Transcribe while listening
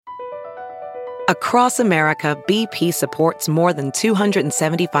Across America, BP supports more than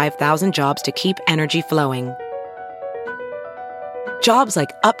 275,000 jobs to keep energy flowing. Jobs like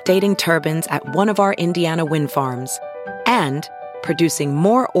updating turbines at one of our Indiana wind farms and producing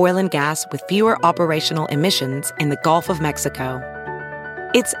more oil and gas with fewer operational emissions in the Gulf of Mexico.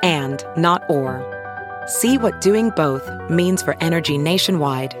 It's and, not or. See what doing both means for energy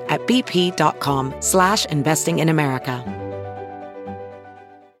nationwide at bp.com/investing in America.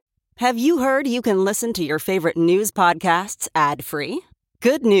 Have you heard you can listen to your favorite news podcasts ad-free?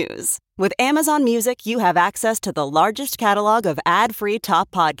 Good news. With Amazon Music, you have access to the largest catalog of ad-free top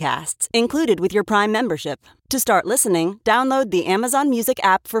podcasts included with your Prime membership. To start listening, download the Amazon Music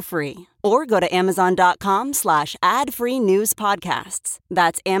app for free or go to amazon.com/ad-free news podcasts.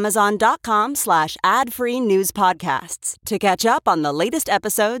 That's amazon.com/ad-free news podcasts to catch up on the latest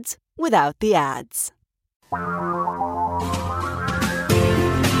episodes without the ads.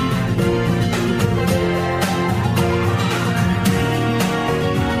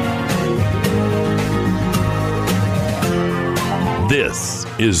 This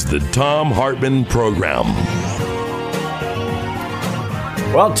is the Thom Hartmann Program.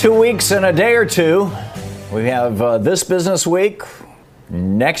 Well, 2 weeks and a day or two. We have this business week,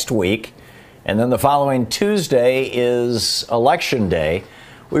 next week, and then the following Tuesday is Election Day.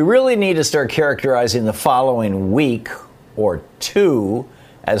 We really need to start characterizing the following week or two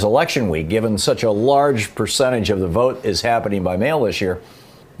as Election Week, given such a large percentage of the vote is happening by mail this year.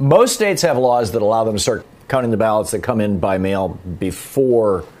 Most states have laws that allow them to start counting the ballots that come in by mail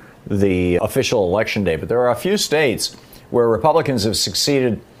before the official election day. But there are a few states where Republicans have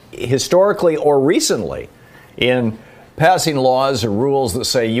succeeded historically or recently in passing laws or rules that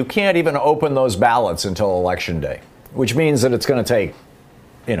say you can't even open those ballots until election day, which means that it's going to take,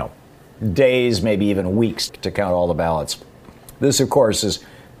 days, maybe even weeks to count all the ballots. This, of course, is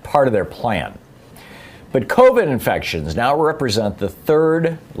part of their plan. But COVID infections now represent the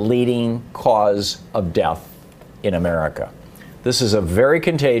third leading cause of death in America. This is a very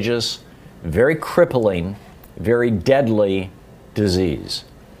contagious, very crippling, very deadly disease.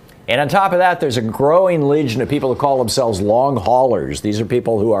 And on top of that, there's a growing legion of people who call themselves long haulers. These are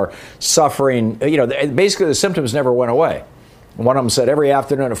people who are suffering, basically the symptoms never went away. One of them said, every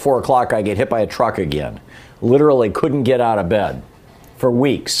afternoon at 4 o'clock, I get hit by a truck again. Literally couldn't get out of bed for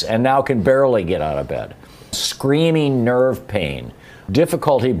weeks and now can barely get out of bed. Screaming nerve pain,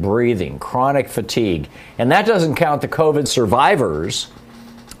 difficulty breathing, chronic fatigue. And that doesn't count the COVID survivors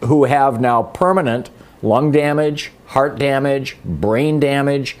who have now permanent lung damage, heart damage, brain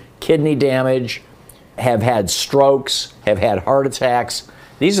damage, kidney damage, have had strokes, have had heart attacks.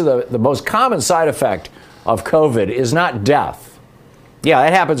 These are the most common side effect of COVID is not death. Yeah,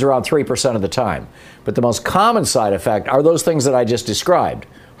 it happens around 3% of the time. But the most common side effect are those things that I just described.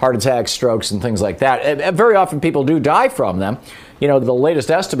 Heart attacks, strokes, and things like that. And very often people do die from them. The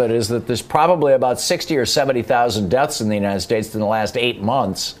latest estimate is that there's probably about 60 or 70,000 deaths in the United States in the last 8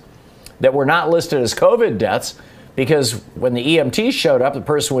 months that were not listed as COVID deaths because when the EMTs showed up, the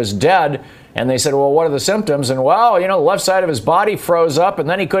person was dead, and they said, well, what are the symptoms? And, the left side of his body froze up, and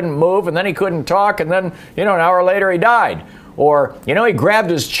then he couldn't move, and then he couldn't talk, and then, an hour later he died. Or, he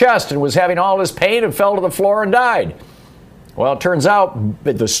grabbed his chest and was having all this pain and fell to the floor and died. Well, it turns out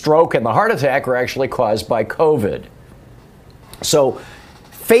the stroke and the heart attack are actually caused by COVID. So,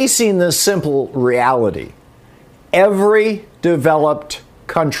 facing this simple reality, every developed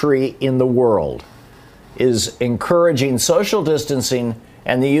country in the world is encouraging social distancing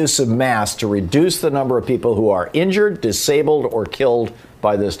and the use of masks to reduce the number of people who are injured, disabled, or killed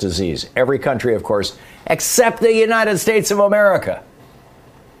by this disease. Every country, of course, except the United States of America.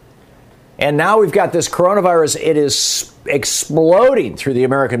 And now we've got this coronavirus. It is exploding through the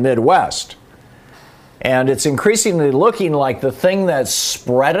American Midwest. And it's increasingly looking like the thing that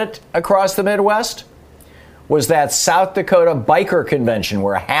spread it across the Midwest was that South Dakota biker convention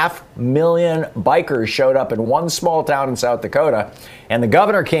where 500,000 bikers showed up in one small town in South Dakota. And the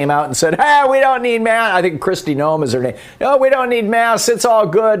governor came out and said, we don't need masks. I think Kristi Noem is her name. No, we don't need masks. It's all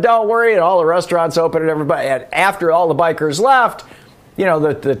good. Don't worry. And all the restaurants open and everybody. And after all the bikers left,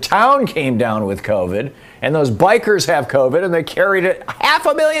 the town came down with COVID. And those bikers have COVID. And they carried it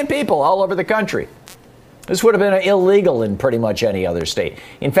 500,000 people all over the country. This would have been illegal in pretty much any other state.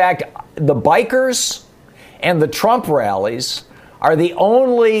 In fact, the bikers and the Trump rallies are the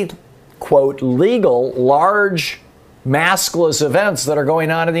only, quote, legal, large, maskless events that are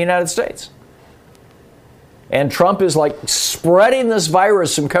going on in the United States. And Trump is like spreading this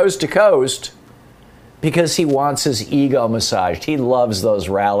virus from coast to coast because he wants his ego massaged. He loves those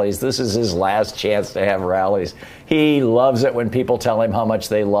rallies. This is his last chance to have rallies. He loves it when people tell him how much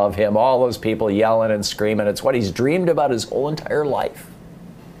they love him. All those people yelling and screaming. It's what he's dreamed about his whole entire life.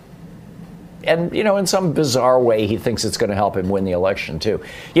 And, in some bizarre way, he thinks it's going to help him win the election, too.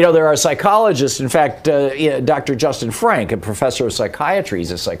 There are psychologists, in fact, Dr. Justin Frank, a professor of psychiatry,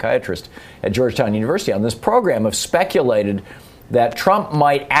 he's a psychiatrist at Georgetown University, on this program have speculated that Trump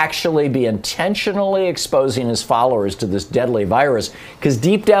might actually be intentionally exposing his followers to this deadly virus because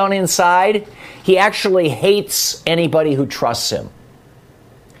deep down inside, he actually hates anybody who trusts him.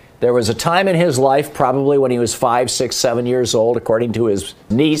 There was a time in his life, probably when he was 5, 6, 7 years old, according to his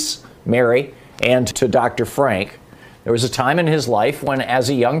niece, Mary, and to Dr. Frank, there was a time in his life when, as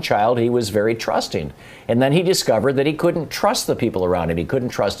a young child, he was very trusting. And then he discovered that he couldn't trust the people around him. He couldn't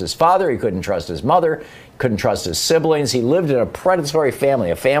trust his father. He couldn't trust his mother. He couldn't trust his siblings. He lived in a predatory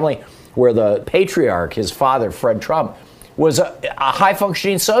family, a family where the patriarch, his father, Fred Trump, was a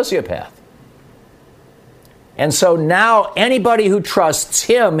high-functioning sociopath. And so now anybody who trusts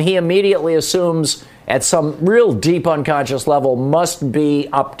him, he immediately assumes at some real deep unconscious level must be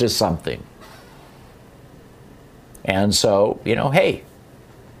up to something. And so, hey,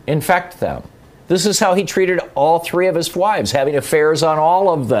 infect them. This is how he treated all 3 of his wives, having affairs on all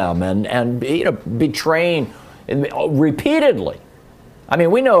of them and betraying repeatedly. I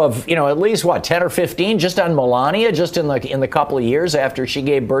mean, we know of, at least, 10 or 15 just on Melania, just in the couple of years after she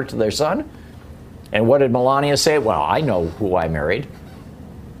gave birth to their son. And what did Melania say? Well, I know who I married.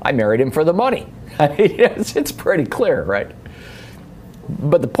 I married him for the money. I mean, it's pretty clear, right?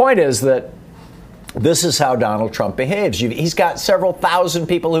 But the point is that this is how Donald Trump behaves. He's got several thousand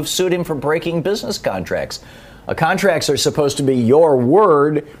people who've sued him for breaking business contracts. Contracts are supposed to be your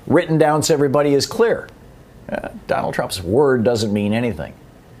word written down so everybody is clear. Donald Trump's word doesn't mean anything.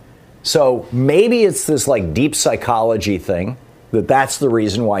 So maybe it's this deep psychology thing that's the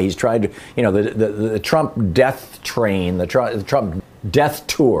reason why he's trying to, the Trump death train, the Trump death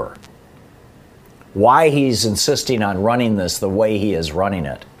tour. Why he's insisting on running this the way he is running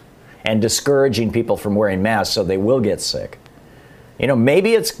it and discouraging people from wearing masks so they will get sick.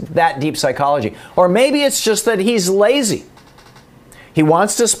 Maybe it's that deep psychology. Or maybe it's just that he's lazy. He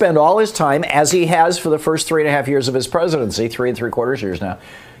wants to spend all his time, as he has for the first 3.5 years of his presidency, 3 3/4 years now.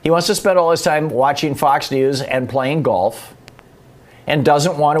 He wants to spend all his time watching Fox News and playing golf and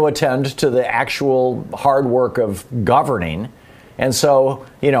doesn't want to attend to the actual hard work of governing. And so,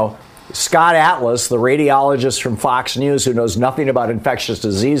 Scott Atlas, the radiologist from Fox News who knows nothing about infectious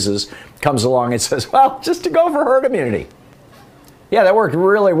diseases, comes along and says, well, just to go for herd immunity. Yeah, that worked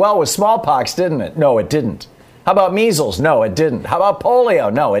really well with smallpox, didn't it? No, it didn't. How about measles? No, it didn't. How about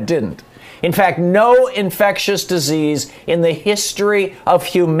polio? No, it didn't. In fact, no infectious disease in the history of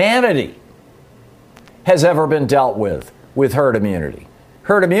humanity has ever been dealt with herd immunity.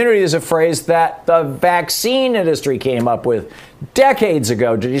 Herd immunity is a phrase that the vaccine industry came up with decades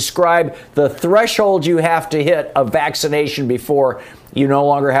ago to describe the threshold you have to hit of vaccination before you no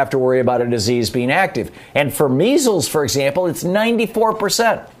longer have to worry about a disease being active. And for measles, for example, it's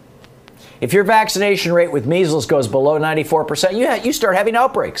 94%. If your vaccination rate with measles goes below 94%, you start having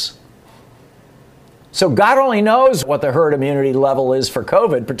outbreaks. So God only knows what the herd immunity level is for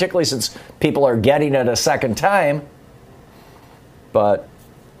COVID, particularly since people are getting it a second time. But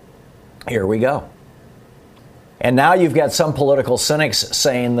here we go. And now you've got some political cynics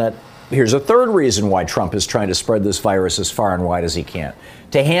saying that here's a third reason why Trump is trying to spread this virus as far and wide as he can.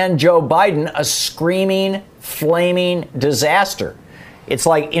 To hand Joe Biden a screaming, flaming disaster. It's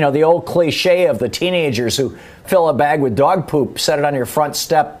like, the old cliche of the teenagers who fill a bag with dog poop, set it on your front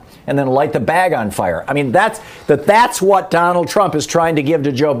step, and then light the bag on fire. I mean, that's what Donald Trump is trying to give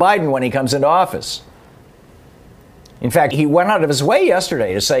to Joe Biden when he comes into office. In fact, he went out of his way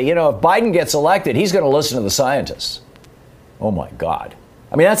yesterday to say, if Biden gets elected, he's going to listen to the scientists. Oh, my God.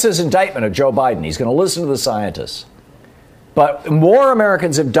 I mean, that's his indictment of Joe Biden. He's going to listen to the scientists. But more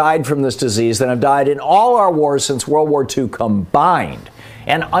Americans have died from this disease than have died in all our wars since World War II combined.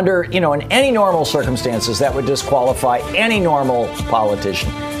 And under, in any normal circumstances, that would disqualify any normal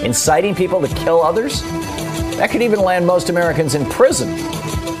politician. Inciting people to kill others? That could even land most Americans in prison.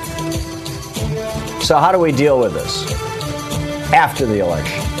 So how do we deal with this after the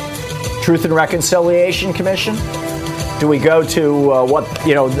election? Truth and Reconciliation Commission? Do we go to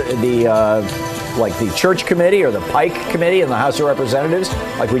the Church Committee or the Pike Committee in the House of Representatives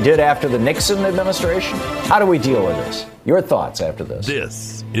like we did after the Nixon administration? How do we deal with this? Your thoughts after this.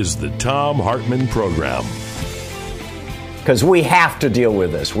 This is the Thom Hartmann Program. Because we have to deal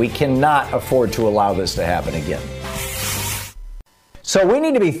with this. We cannot afford to allow this to happen again. So we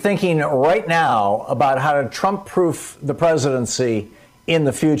need to be thinking right now about how to Trump-proof the presidency in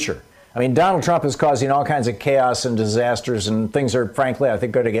the future. I mean, Donald Trump is causing all kinds of chaos and disasters, and things are, frankly, I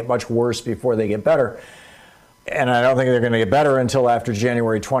think, going to get much worse before they get better. And I don't think they're going to get better until after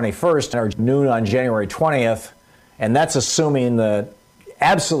January 21st or noon on January 20th. And that's assuming that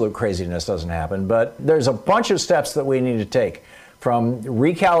absolute craziness doesn't happen. But there's a bunch of steps that we need to take, from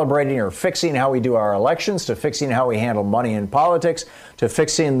recalibrating or fixing how we do our elections, to fixing how we handle money in politics, to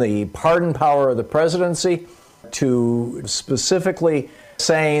fixing the pardon power of the presidency, to specifically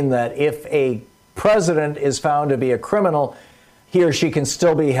saying that if a president is found to be a criminal, he or she can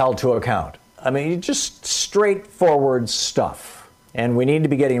still be held to account. I mean, just straightforward stuff. And we need to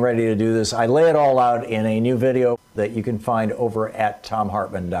be getting ready to do this. I lay it all out in a new video that you can find over at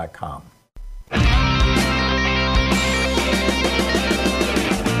tomhartman.com.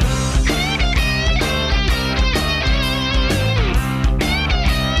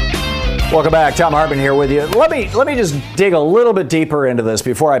 Welcome back. Thom Hartmann here with you. Let me just dig a little bit deeper into this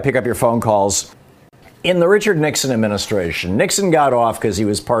before I pick up your phone calls. In the Richard Nixon administration, Nixon got off because he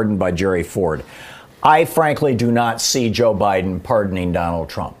was pardoned by Jerry Ford. I frankly do not see Joe Biden pardoning Donald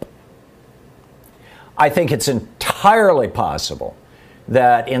Trump. I think it's entirely possible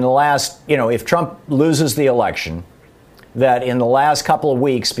that in the last, if Trump loses the election, that in the last couple of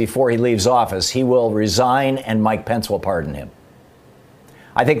weeks before he leaves office, he will resign and Mike Pence will pardon him.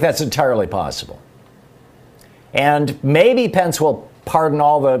 I think that's entirely possible. And maybe Pence will pardon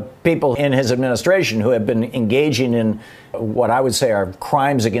all the people in his administration who have been engaging in what I would say are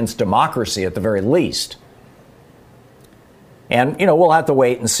crimes against democracy at the very least. And, we'll have to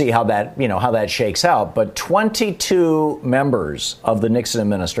wait and see how that shakes out. But 22 members of the Nixon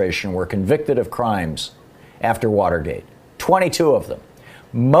administration were convicted of crimes after Watergate. 22 of them.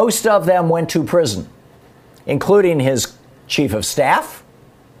 Most of them went to prison, including his chief of staff,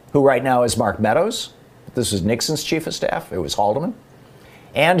 who right now is Mark Meadows. This was Nixon's chief of staff. It was Haldeman.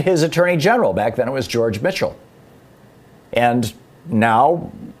 And his attorney general. Back then it was George Mitchell. And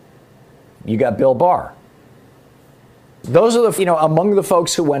now you got Bill Barr. Those are among the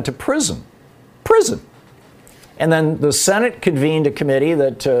folks who went to prison. And then the Senate convened a committee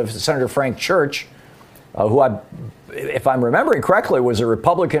that Senator Frank Church, who if I'm remembering correctly, was a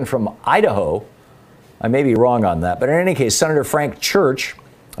Republican from Idaho. I may be wrong on that. But in any case, Senator Frank Church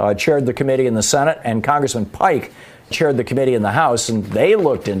chaired the committee in the Senate, and Congressman Pike chaired the committee in the House, and they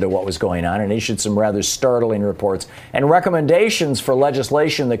looked into what was going on and issued some rather startling reports and recommendations for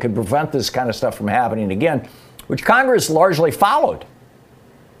legislation that could prevent this kind of stuff from happening again, which Congress largely followed.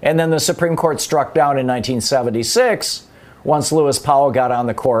 And then the Supreme Court struck down in 1976 once Lewis Powell got on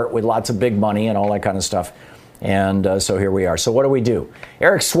the court with lots of big money and all that kind of stuff. And so here we are. So what do?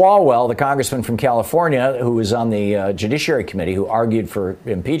 Eric Swalwell, the congressman from California, who was on the Judiciary Committee, who argued for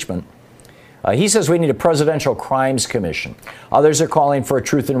impeachment, he says we need a presidential crimes commission. Others are calling for a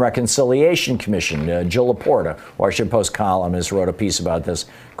Truth and Reconciliation Commission. Jill Laporte, a Washington Post columnist, wrote a piece about this,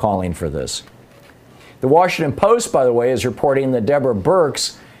 calling for this. The Washington Post, by the way, is reporting that Deborah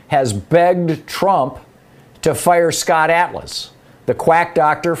Birx has begged Trump to fire Scott Atlas, the quack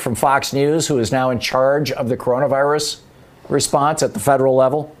doctor from Fox News, who is now in charge of the coronavirus response at the federal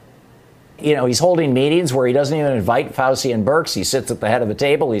level. He's holding meetings where he doesn't even invite Fauci and Birx. He sits at the head of the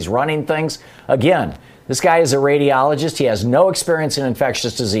table. He's running things. Again, this guy is a radiologist. He has no experience in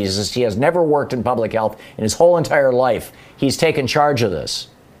infectious diseases. He has never worked in public health in his whole entire life. He's taken charge of this.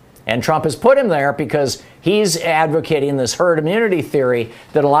 And Trump has put him there because he's advocating this herd immunity theory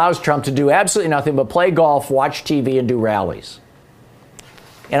that allows Trump to do absolutely nothing but play golf, watch TV, and do rallies.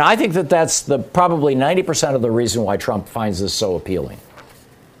 And I think that that's probably 90% of the reason why Trump finds this so appealing.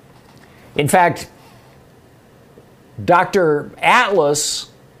 In fact, Dr. Atlas,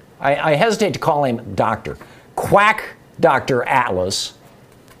 I hesitate to call him doctor, quack Dr. Atlas,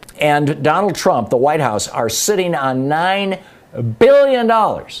 and Donald Trump, the White House, are sitting on $9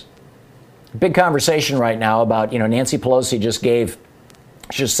 billion. Big conversation right now about, Nancy Pelosi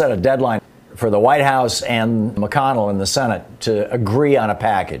just set a deadline for the White House and McConnell in the Senate to agree on a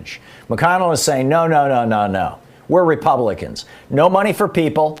package. McConnell is saying, no. We're Republicans. No money for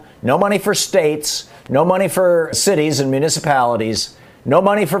people, no money for states, no money for cities and municipalities, no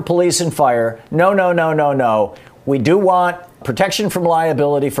money for police and fire. No. We do want protection from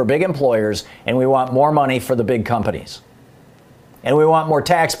liability for big employers, and we want more money for the big companies. And we want more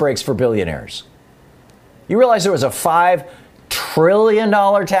tax breaks for billionaires. You realize there was a $5 trillion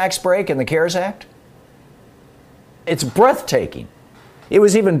tax break in the CARES Act? It's breathtaking. It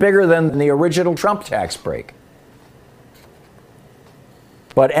was even bigger than the original Trump tax break.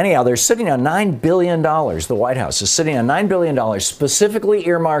 But anyhow, they're sitting on $9 billion. The White House is sitting on $9 billion specifically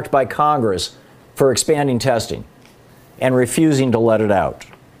earmarked by Congress for expanding testing and refusing to let it out.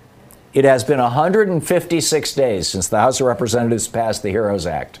 It has been 156 days since the House of Representatives passed the HEROES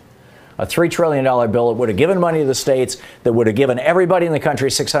Act, a $3 trillion bill that would have given money to the states, that would have given everybody in the country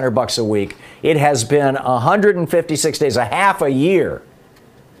 $600 a week. It has been 156 days, a half a year,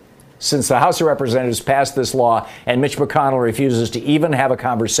 since the House of Representatives passed this law, and Mitch McConnell refuses to even have a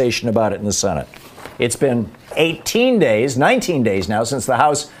conversation about it in the Senate. It's been 19 days now since the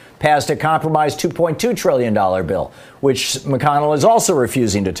House passed a compromised $2.2 trillion bill, which McConnell is also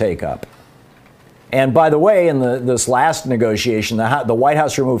refusing to take up. And by the way, in this last negotiation, the White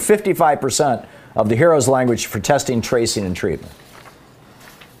House removed 55% of the HEROES language for testing, tracing, and treatment.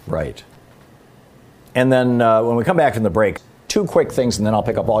 Right. And then when we come back from the break, two quick things, and then I'll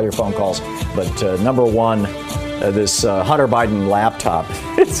pick up all your phone calls. But number one, this Hunter Biden laptop.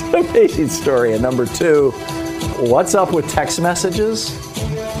 It's an amazing story. And number two, what's up with text messages?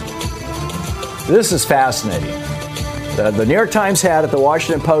 This is fascinating. The New York Times had it, the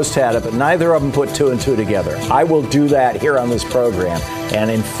Washington Post had it, but neither of them put two and two together. I will do that here on this program and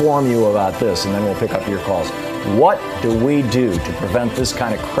inform you about this, and then we'll pick up your calls. What do we do to prevent this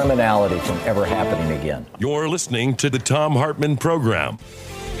kind of criminality from ever happening again? You're listening to the Thom Hartmann Program.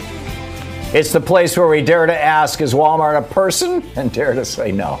 It's the place where we dare to ask, is Walmart a person? And dare to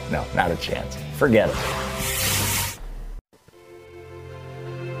say, no, not a chance. Forget it.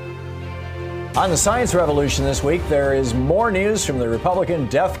 On the science revolution this week, there is more news from the Republican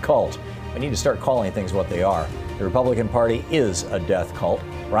death cult. We need to start calling things what they are. The Republican Party is a death cult.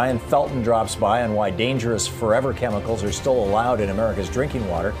 Ryan Felton drops by on why dangerous forever chemicals are still allowed in America's drinking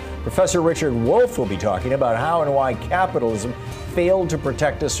water. Professor Richard Wolff will be talking about how and why capitalism failed to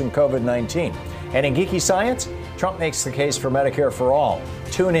protect us from COVID-19. And in Geeky Science, Trump makes the case for Medicare for all.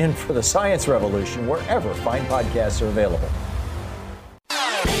 Tune in for the science revolution wherever fine podcasts are available.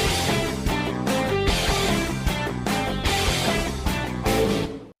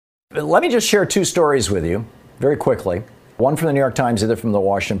 Let me just share two stories with you very quickly. One from the New York Times, the other from the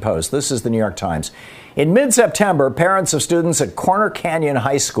Washington Post. This is the New York Times. In mid-September, parents of students at Corner Canyon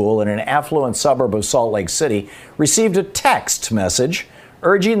High School in an affluent suburb of Salt Lake City received a text message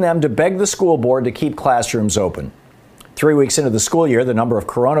urging them to beg the school board to keep classrooms open. 3 weeks into the school year, the number of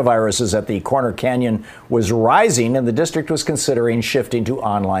coronaviruses at the Corner Canyon was rising, and the district was considering shifting to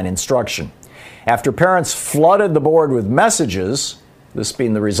online instruction. After parents flooded the board with messages, this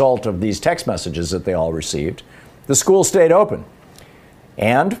being the result of these text messages that they all received, the school stayed open.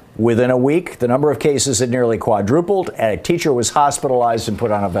 And within a week, the number of cases had nearly quadrupled, and a teacher was hospitalized and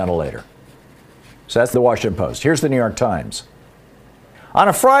put on a ventilator. So that's the Washington Post. Here's the New York Times. On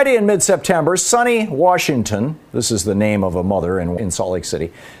a Friday in mid-September, Sunny Washington, this is the name of a mother in Salt Lake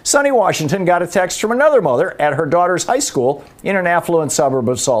City, Sunny Washington got a text from another mother at her daughter's high school in an affluent suburb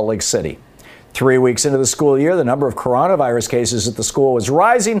of Salt Lake City. 3 weeks into the school year, the number of coronavirus cases at the school was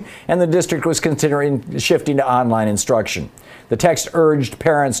rising, and the district was considering shifting to online instruction. The text urged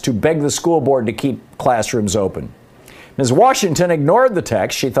parents to beg the school board to keep classrooms open. Ms. Washington ignored the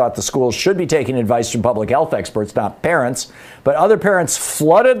text. She thought the schools should be taking advice from public health experts, not parents. But other parents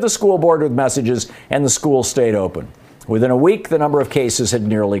flooded the school board with messages, and the school stayed open. Within a week, the number of cases had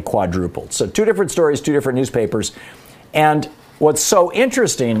nearly quadrupled. So two different stories, two different newspapers. And what's so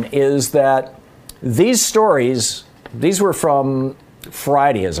interesting is that these stories, these were from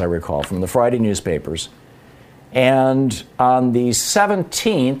Friday, as I recall, from the Friday newspapers. And on the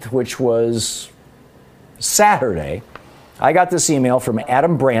 17th, which was Saturday, I got this email from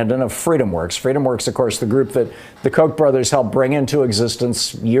Adam Brandon of FreedomWorks. FreedomWorks, of course, the group that the Koch brothers helped bring into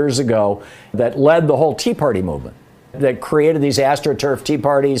existence years ago that led the whole Tea Party movement, that created these AstroTurf Tea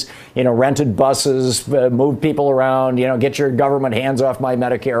Parties, rented buses, moved people around, get your government hands off my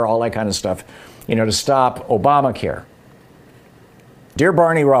Medicare, all that kind of stuff, to stop Obamacare. Dear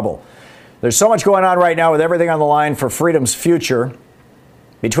Barney Rubble, there's so much going on right now with everything on the line for freedom's future.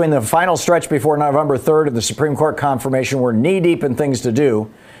 Between the final stretch before November 3rd and the Supreme Court confirmation, we're knee-deep in things to do.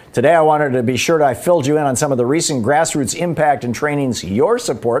 Today, I wanted to be sure that I filled you in on some of the recent grassroots impact and trainings your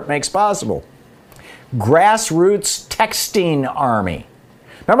support makes possible. Grassroots Texting Army.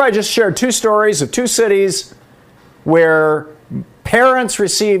 Remember, I just shared two stories of two cities where parents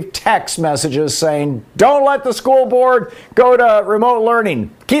received text messages saying, don't let the school board go to remote learning.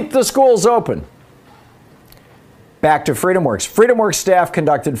 Keep the schools open. Back to FreedomWorks. FreedomWorks staff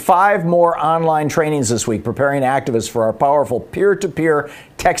conducted 5 more online trainings this week, preparing activists for our powerful peer-to-peer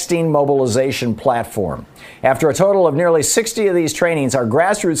texting mobilization platform. After a total of nearly 60 of these trainings, our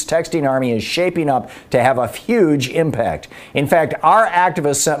grassroots texting army is shaping up to have a huge impact. In fact, our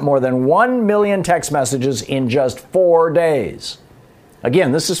activists sent more than 1 million text messages in just 4 days.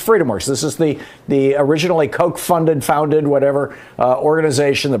 Again, this is FreedomWorks. This is the originally Koch-funded, founded, whatever,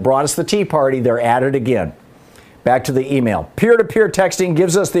 organization that brought us the Tea Party. They're at it again. Back to the email. Peer-to-peer texting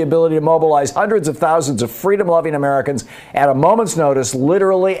gives us the ability to mobilize hundreds of thousands of freedom-loving Americans at a moment's notice,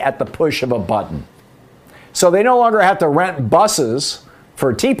 literally at the push of a button. So they no longer have to rent buses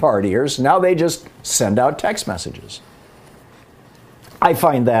for Tea Partiers. Now they just send out text messages. I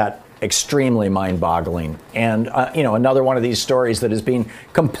find that extremely mind-boggling. And, another one of these stories that is being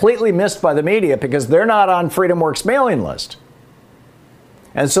completely missed by the media because they're not on FreedomWorks mailing list.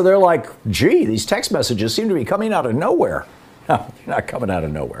 And so they're like, gee, these text messages seem to be coming out of nowhere. No, they're not coming out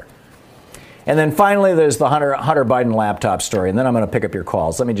of nowhere. And then finally, there's the Hunter Biden laptop story. And then I'm going to pick up your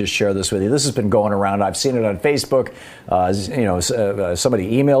calls. Let me just share this with you. This has been going around. I've seen it on Facebook.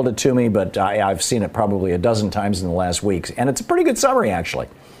 Somebody emailed it to me, but I've seen it probably a dozen times in the last week. And it's a pretty good summary, actually.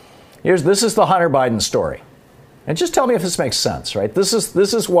 This is the Hunter Biden story. And just tell me if this makes sense, right? This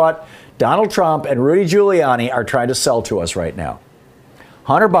is what Donald Trump and Rudy Giuliani are trying to sell to us right now.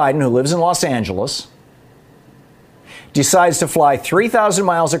 Hunter Biden, who lives in Los Angeles, decides to fly 3,000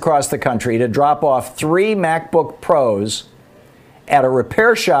 miles across the country to drop off 3 MacBook Pros at a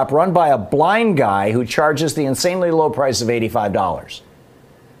repair shop run by a blind guy who charges the insanely low price of $85.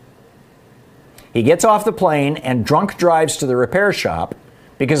 He gets off the plane and drunk drives to the repair shop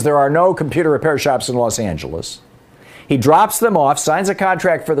because there are no computer repair shops in Los Angeles. He drops them off, signs a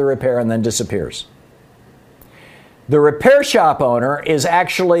contract for the repair, and then disappears. The repair shop owner is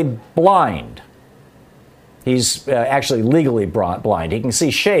actually blind. He's actually legally blind. He can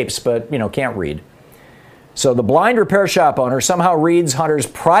see shapes, but, can't read. So the blind repair shop owner somehow reads Hunter's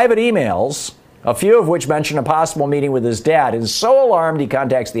private emails, a few of which mention a possible meeting with his dad, and is so alarmed he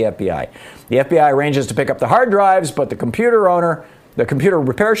contacts the FBI. The FBI arranges to pick up the hard drives, but the computer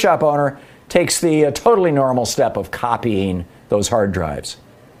repair shop owner, takes the totally normal step of copying those hard drives.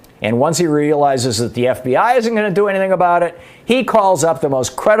 And once he realizes that the FBI isn't going to do anything about it, he calls up the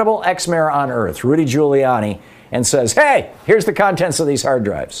most credible ex-mayor on earth, Rudy Giuliani, and says, hey, here's the contents of these hard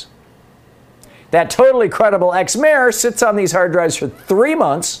drives. That totally credible ex-mayor sits on these hard drives for 3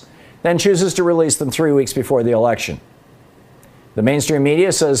 months, then chooses to release them 3 weeks before the election. The mainstream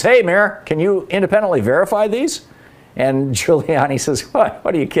media says, hey, Mayor, can you independently verify these? And Giuliani says, what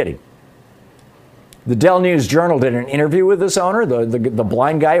are you kidding? The Dell News Journal did an interview with this owner, the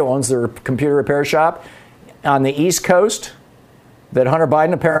blind guy who owns their computer repair shop on the East Coast, that Hunter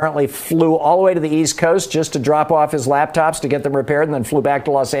Biden apparently flew all the way to the East Coast just to drop off his laptops to get them repaired and then flew back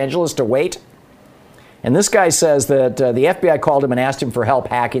to Los Angeles to wait. And this guy says that the FBI called him and asked him for help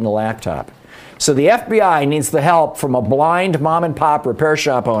hacking the laptop. So the FBI needs the help from a blind mom-and-pop repair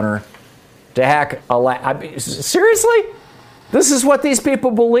shop owner to hack a laptop. Seriously? This is what these people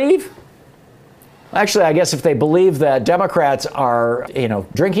believe? Actually, I guess if they believe that Democrats are,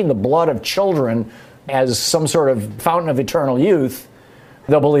 drinking the blood of children as some sort of fountain of eternal youth,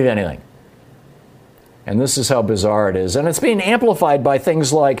 they'll believe anything. And this is how bizarre it is. And it's being amplified by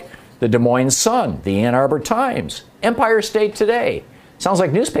things like the Des Moines Sun, the Ann Arbor Times, Empire State Today. Sounds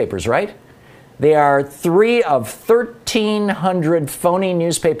like newspapers, right? They are 3 of 1,300 phony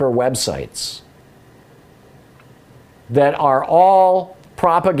newspaper websites that are all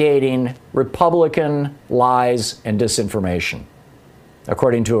propagating Republican lies and disinformation,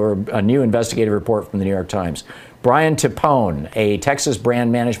 according to a new investigative report from the New York Times. Brian Tipone, a Texas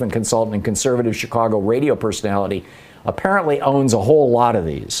brand management consultant and conservative Chicago radio personality, apparently owns a whole lot of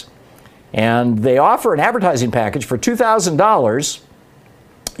these. And they offer an advertising package for $2,000.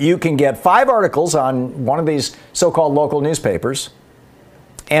 You can get 5 articles on one of these so-called local newspapers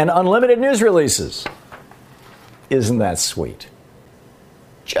and unlimited news releases. Isn't that sweet?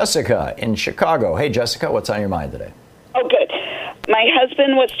 Jessica in Chicago. Hey, Jessica, what's on your mind today? Oh, good. My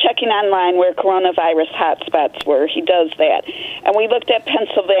husband was checking online where coronavirus hotspots were. He does that. And we looked at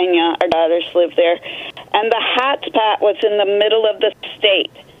Pennsylvania. Our daughters live there. And the hotspot was in the middle of the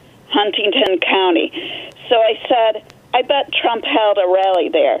state, Huntington County. So I said, I bet Trump held a rally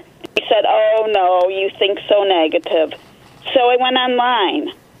there. He said, oh, no, you think so negative. So I went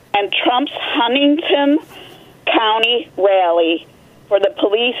online, and Trump's Huntington County rally for the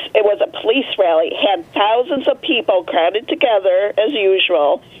police, it was a police rally, had thousands of people crowded together as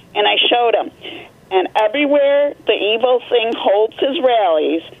usual, and I showed them. And everywhere the evil thing holds his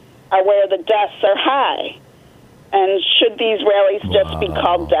rallies are where the deaths are high. And should these rallies just be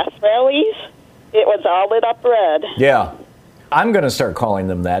called death rallies? It was all lit up red. Yeah. I'm going to start calling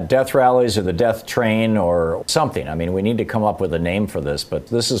them that. Death rallies or the death train or something. I mean, we need to come up with a name for this, but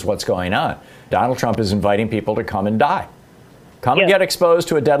this is what's going on. Donald Trump is inviting people to come and die. Come and get exposed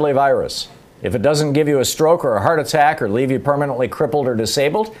to a deadly virus. If it doesn't give you a stroke or a heart attack or leave you permanently crippled or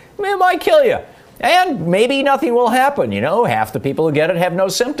disabled, it might kill you. And maybe nothing will happen. You know, half the people who get it have no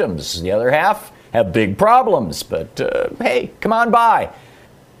symptoms. The other half have big problems. But, hey, come on by.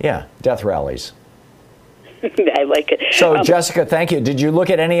 Yeah, death rallies. I like it. So, Jessica, thank you. Did you look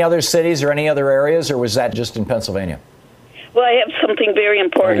at any other cities or any other areas, or was that just in Pennsylvania? Well, I have something very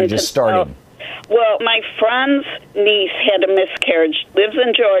important. Or are you just starting? Well, my friend's niece had a miscarriage, lives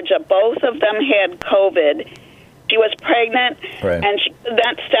in Georgia. Both of them had COVID. She was pregnant, and she could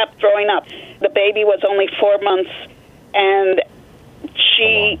not stop throwing up. The baby was only 4 months, and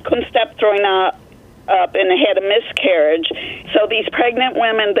she couldn't stop throwing up and had a miscarriage. So these pregnant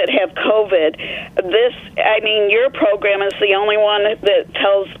women that have COVID, your program is the only one that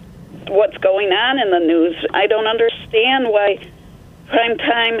tells what's going on in the news. I don't understand why prime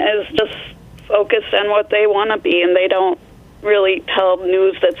time is just focused on what they want to be, and they don't really tell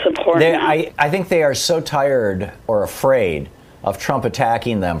news that's important. I think they are so tired or afraid of Trump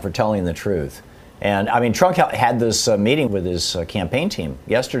attacking them for telling the truth. And, I mean, Trump had this meeting with his campaign team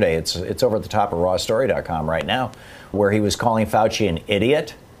yesterday. It's over at the top of rawstory.com right now, where he was calling Fauci an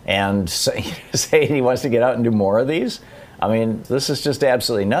idiot and saying he wants to get out and do more of these. I mean, this is just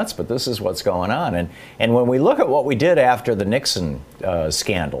absolutely nuts, but this is what's going on. And when we look at what we did after the Nixon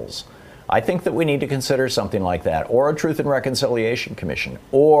scandals, I think that we need to consider something like that, or a Truth and Reconciliation Commission,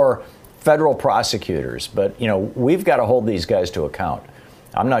 or federal prosecutors. But, you know, we've got to hold these guys to account.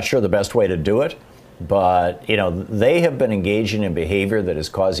 I'm not sure the best way to do it, but, you know, they have been engaging in behavior that is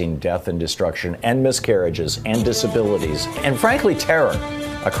causing death and destruction and miscarriages and disabilities and, frankly, terror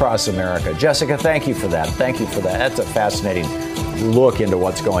across America. Jessica, thank you for that. Thank you for that. That's a fascinating look into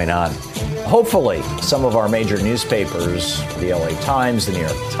what's going on. Hopefully, some of our major newspapers, the LA Times, the New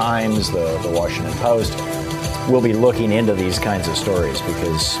York Times, the Washington Post, will be looking into these kinds of stories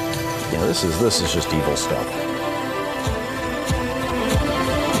because, you know, this is just evil stuff.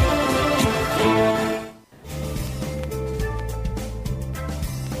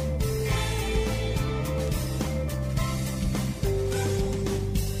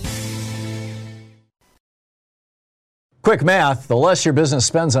 Quick math, the less your business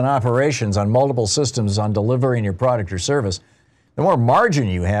spends on operations, on multiple systems, on delivering your product or service, the more margin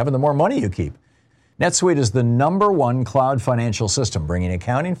you have and the more money you keep. NetSuite is the #1 cloud financial system, bringing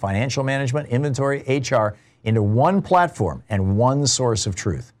accounting, financial management, inventory, HR into one platform and one source of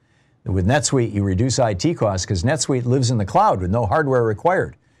truth. With NetSuite, you reduce IT costs because NetSuite lives in the cloud with no hardware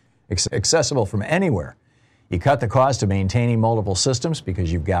required, accessible from anywhere. You cut the cost of maintaining multiple systems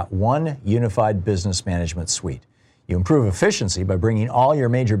because you've got one unified business management suite. You improve efficiency by bringing all your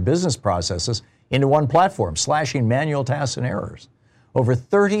major business processes into one platform, slashing manual tasks and errors. Over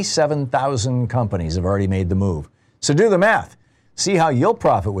 37,000 companies have already made the move. So do the math. See how you'll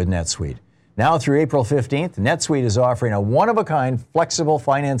profit with NetSuite. Now through April 15th, NetSuite is offering a one-of-a-kind flexible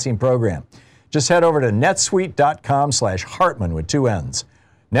financing program. Just head over to netsuite.com/Hartman with 2 N's.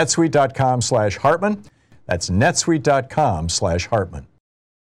 netsuite.com/Hartman. That's netsuite.com/Hartman.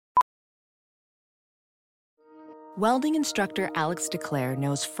 Welding instructor Alex DeClaire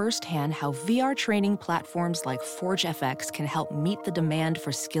knows firsthand how VR training platforms like ForgeFX can help meet the demand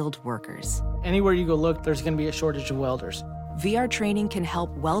for skilled workers. Anywhere you go look, there's going to be a shortage of welders. VR training can help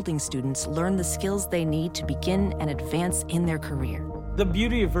welding students learn the skills they need to begin and advance in their career. The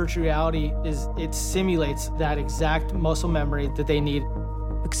beauty of virtual reality is it simulates that exact muscle memory that they need.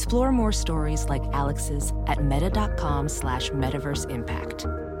 Explore more stories like Alex's at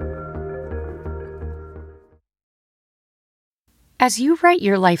meta.com/metaverseimpact. As you write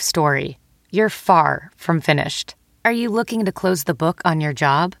your life story, you're far from finished. Are you looking to close the book on your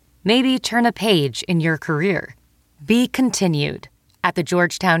job? Maybe turn a page in your career? Be continued at the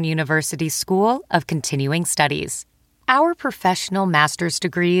Georgetown University School of Continuing Studies. Our professional master's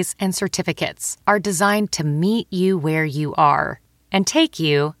degrees and certificates are designed to meet you where you are and take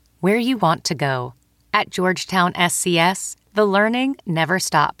you where you want to go. At Georgetown SCS, the learning never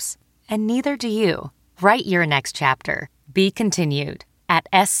stops, and neither do you. Write your next chapter. Be continued at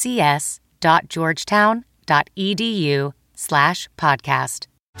scs.georgetown.edu/podcast.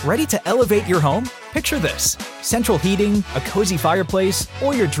 Ready to elevate your home? Picture this: central heating, a cozy fireplace,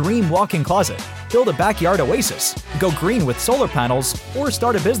 or your dream walk-in closet. Build a backyard oasis, go green with solar panels, or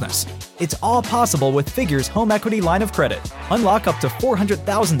start a business. It's all possible with Figure's home equity line of credit. Unlock up to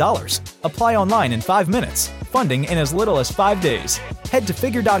 $400,000. Apply online in 5 minutes. funding in as little as 5 days. Head to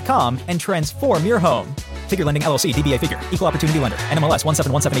Figure.com and transform your home. Figure Lending LLC, DBA Figure, Equal Opportunity Lender, NMLS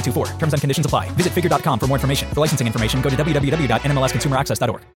 1717824. Terms and conditions apply. Visit Figure.com for more information. For licensing information, go to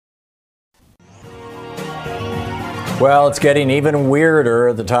www.nmlsconsumeraccess.org. Well, it's getting even weirder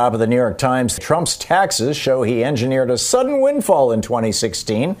at the top of the New York Times. Trump's taxes show he engineered a sudden windfall in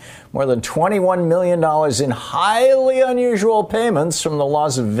 2016, more than $21 million in highly unusual payments from the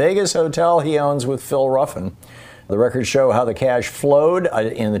Las Vegas hotel he owns with Phil Ruffin. The records show how the cash flowed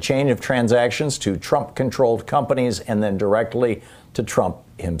in the chain of transactions to Trump-controlled companies and then directly to Trump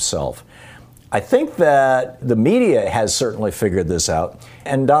himself. I think that the media has certainly figured this out.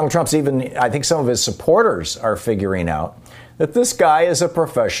 And Donald Trump's I think some of his supporters are figuring out that this guy is a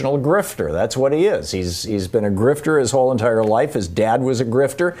professional grifter. That's what he is. He's been a grifter his whole entire life. His dad was a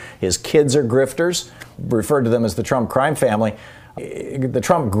grifter. His kids are grifters. Referred to them as the Trump crime family. The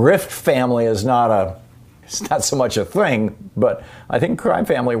Trump grift family is it's not so much a thing, but I think crime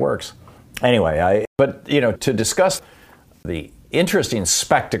family works. Anyway, to discuss the interesting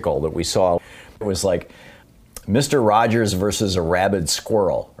spectacle that we saw, it was like Mr. Rogers versus a rabid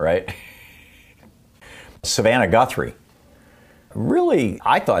squirrel, right? Savannah Guthrie really,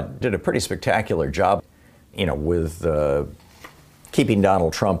 I thought, did a pretty spectacular job, with keeping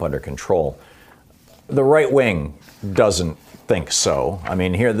Donald Trump under control. The right wing doesn't think so. I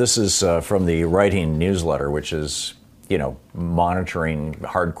mean, this is from the Writing newsletter, which is, monitoring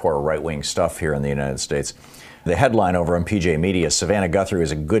hardcore right-wing stuff here in the United States. The headline over on PJ Media, Savannah Guthrie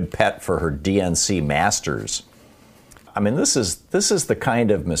is a good pet for her DNC masters. I mean, this is the kind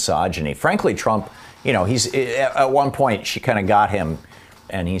of misogyny. Frankly, Trump, he's at one point she kind of got him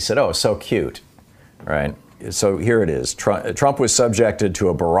and he said, "Oh, so cute." Right? So here it is. Trump was subjected to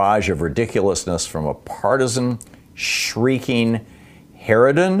a barrage of ridiculousness from a partisan, shrieking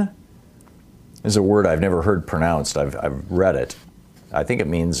harridan. Is a word I've never heard pronounced. I've read it. I think it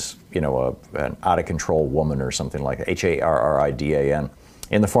means, an out-of-control woman or something like that, Harridan,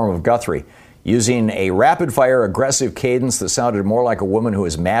 in the form of Guthrie, using a rapid-fire aggressive cadence that sounded more like a woman who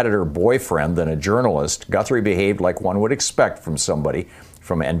is mad at her boyfriend than a journalist. Guthrie behaved like one would expect from somebody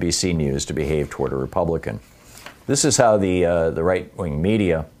from NBC News to behave toward a Republican. This is how the right-wing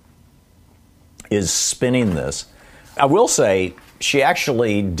media is spinning this. I will say she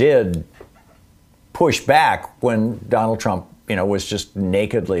actually did push back when Donald Trump was just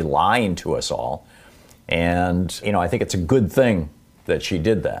nakedly lying to us all. And, I think it's a good thing that she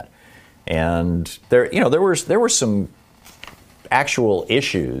did that. And there were some actual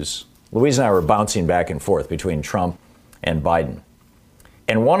issues. Louise and I were bouncing back and forth between Trump and Biden.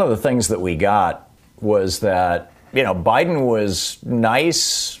 And one of the things that we got was that, Biden was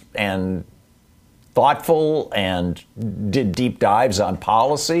nice and thoughtful and did deep dives on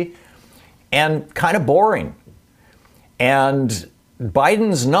policy and kind of boring. And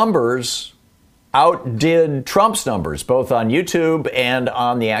Biden's numbers outdid Trump's numbers, both on YouTube and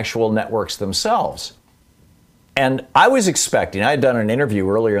on the actual networks themselves. And I was expecting, I had done an interview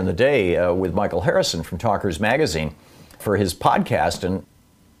earlier in the day with Michael Harrison from Talkers Magazine for his podcast. And,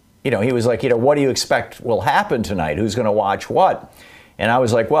 he was like, what do you expect will happen tonight? Who's going to watch what? And I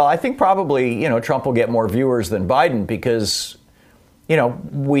was like, well, I think probably, Trump will get more viewers than Biden because,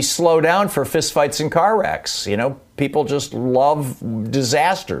 we slow down for fistfights and car wrecks. People just love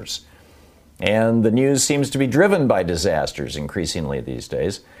disasters. And the news seems to be driven by disasters increasingly these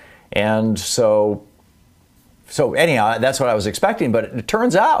days. And so anyhow, that's what I was expecting. But it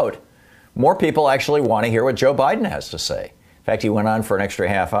turns out more people actually want to hear what Joe Biden has to say. In fact, he went on for an extra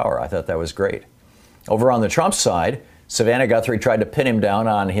half hour. I thought that was great. Over on the Trump side, Savannah Guthrie tried to pin him down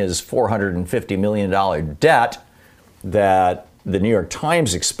on his $450 million debt that the New York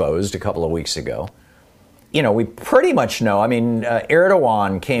Times exposed a couple of weeks ago. We pretty much know. I mean,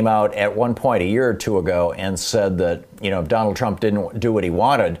 Erdogan came out at one point a year or two ago and said that, if Donald Trump didn't do what he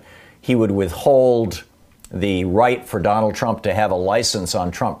wanted, he would withhold the right for Donald Trump to have a license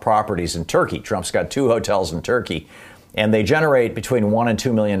on Trump properties in Turkey. Trump's got 2 hotels in Turkey, and they generate between $1 and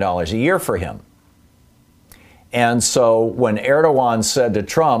 $2 million a year for him. And so when Erdogan said to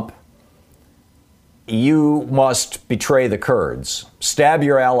Trump, you must betray the Kurds, stab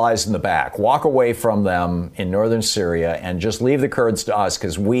your allies in the back, walk away from them in northern Syria, and just leave the Kurds to us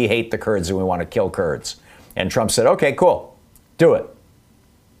because we hate the Kurds and we want to kill Kurds. And Trump said, okay, cool, do it.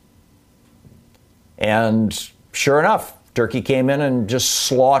 And sure enough, Turkey came in and just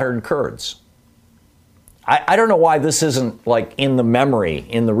slaughtered Kurds. I don't know why this isn't like in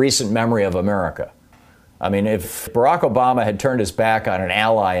the recent memory of America. I mean, if Barack Obama had turned his back on an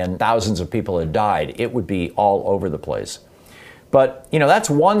ally and thousands of people had died, it would be all over the place. But, that's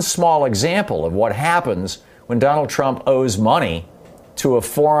one small example of what happens when Donald Trump owes money to a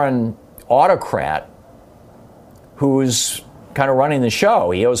foreign autocrat who's kind of running the show.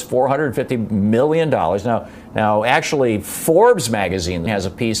 He owes $450 million. Now, actually, Forbes magazine has a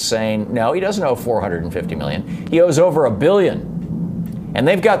piece saying, no, he doesn't owe $450 million. He owes over $1 billion. And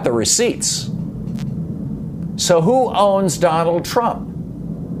they've got the receipts. So who owns Donald Trump?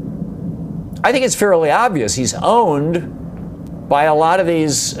 I think it's fairly obvious. He's owned by a lot of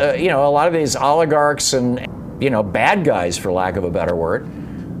these, oligarchs and, bad guys, for lack of a better word,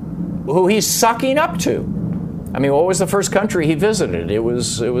 who he's sucking up to. I mean, what was the first country he visited? It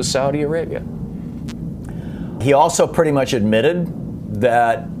was Saudi Arabia. He also pretty much admitted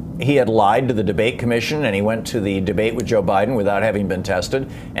that he had lied to the debate commission, and he went to the debate with Joe Biden without having been tested,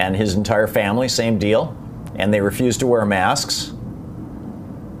 and his entire family, same deal, and they refused to wear masks,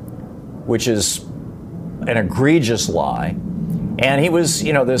 which is an egregious lie. And he was,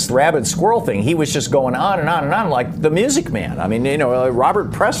 this rabbit squirrel thing, he was just going on and on and on like the Music Man. I mean,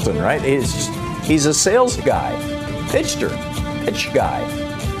 Robert Preston, right? He's a sales guy, pitch guy.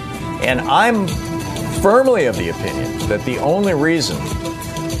 And I'm firmly of the opinion that the only reason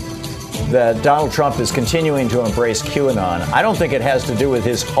that Donald Trump is continuing to embrace QAnon, I don't think it has to do with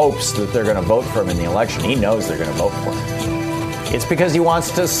his hopes that they're going to vote for him in the election. He knows they're going to vote for him. It's because he wants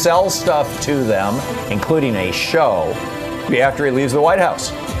to sell stuff to them, including a show, after he leaves the White House.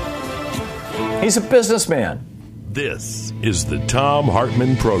 He's a businessman. This is the Thom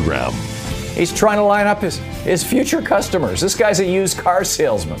Hartmann Program. He's trying to line up his future customers. This guy's a used car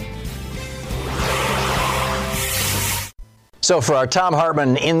salesman. So for our Thom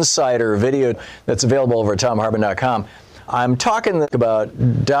Hartmann Insider video that's available over at ThomHartmann.com, I'm talking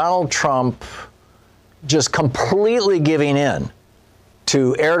about Donald Trump just completely giving in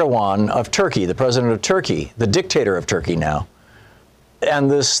to Erdogan of Turkey, the president of Turkey, the dictator of Turkey now.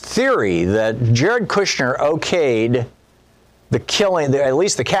 And this theory that Jared Kushner okayed the killing, at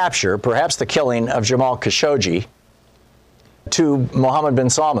least the capture, perhaps the killing of Jamal Khashoggi to Mohammed bin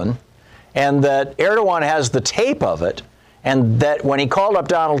Salman, and that Erdogan has the tape of it, and that when he called up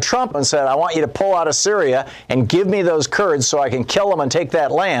Donald Trump and said, I want you to pull out of Syria and give me those Kurds so I can kill them and take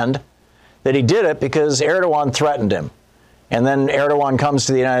that land, that he did it because Erdogan threatened him. And then Erdogan comes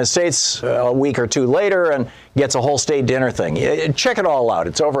to the United States a week or two later and gets a whole state dinner thing. Check it all out.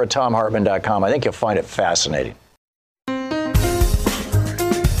 It's over at ThomHartmann.com. I think you'll find it fascinating.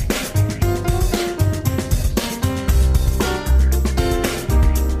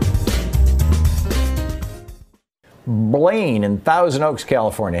 Blaine in Thousand Oaks,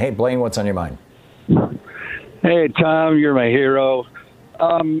 California. Hey, Blaine, what's on your mind? Hey, Tom, you're my hero.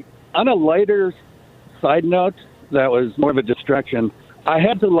 On a lighter side note, that was more of a distraction. I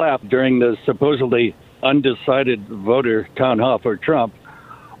had to laugh during the supposedly undecided voter town hall for Trump,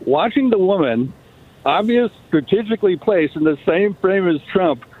 watching the woman, obviously strategically placed in the same frame as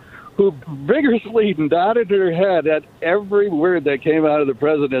Trump, who vigorously nodded her head at every word that came out of the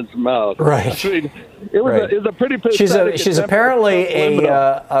president's mouth. Right. I mean, it was a pretty pathetic. She's apparently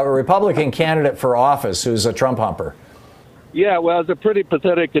a Republican candidate for office who's a Trump humper. Yeah, well, it's a pretty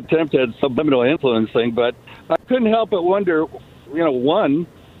pathetic attempt at subliminal influencing, but I couldn't help but wonder, one,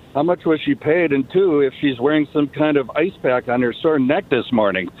 how much was she paid, and two, if she's wearing some kind of ice pack on her sore neck this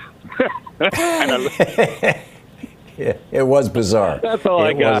morning. Yeah, it was bizarre. That's all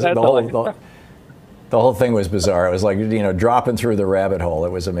I got. The whole thing was bizarre. It was like, dropping through the rabbit hole.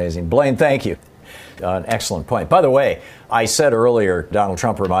 It was amazing. Blaine, thank you. An excellent point. By the way, I said earlier, Donald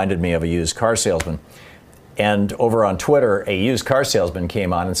Trump reminded me of a used car salesman. And over on Twitter, a used car salesman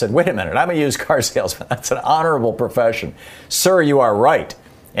came on and said, wait a minute, I'm a used car salesman. That's an honorable profession. Sir, you are right.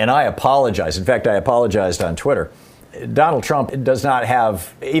 And I apologize. In fact, I apologized on Twitter. Donald Trump does not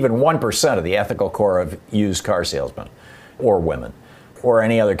have even 1% of the ethical core of used car salesmen or women or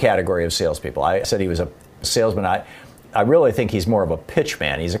any other category of salespeople. I said he was a salesman. I really think he's more of a pitch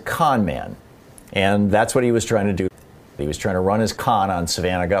man. He's a con man. And that's what he was trying to do. He was trying to run his con on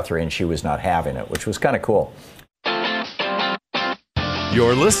Savannah Guthrie, and she was not having it, which was kind of cool.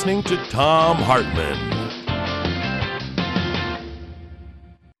 You're listening to Thom Hartmann.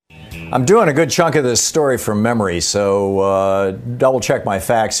 I'm doing a good chunk of this story from memory, so double check my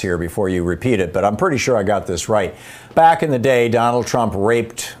facts here before you repeat it, but I'm pretty sure I got this right. Back in the day, Donald Trump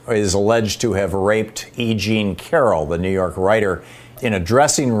is alleged to have raped E. Jean Carroll, the New York writer, in a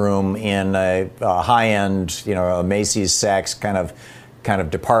dressing room in a high-end, a Macy's, Saks kind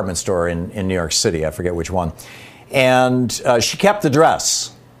of department store in New York City. I forget which one. And she kept the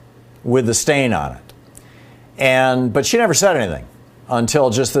dress with the stain on it. But she never said anything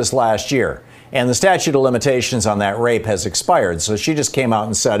until just this last year. And the statute of limitations on that rape has expired. So she just came out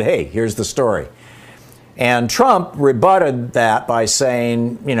and said, hey, here's the story. And Trump rebutted that by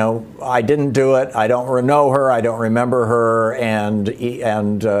saying, I didn't do it. I don't know her. I don't remember her. And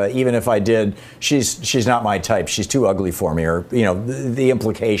even if I did, she's not my type. She's too ugly for me. Or, the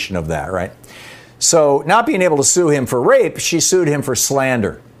implication of that, right? So not being able to sue him for rape, she sued him for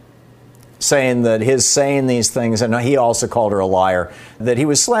slander, saying that his saying these things, and he also called her a liar, that he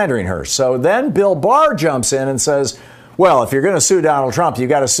was slandering her. So then Bill Barr jumps in and says, well, if you're going to sue Donald Trump, you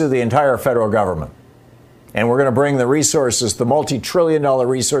got to sue the entire federal government. And we're going to bring the resources, the multi-trillion-dollar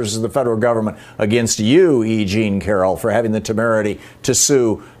resources of the federal government against you, E. Jean Carroll, for having the temerity to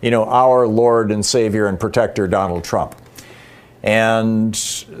sue, our Lord and Savior and protector, Donald Trump. And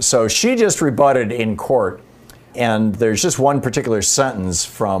so she just rebutted in court. And there's just one particular sentence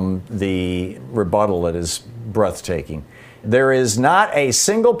from the rebuttal that is breathtaking. There is not a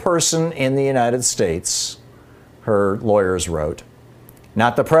single person in the United States, her lawyers wrote,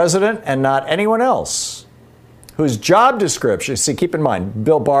 not the president and not anyone else, whose job description, see, keep in mind,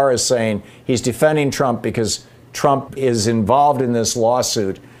 Bill Barr is saying he's defending Trump because Trump is involved in this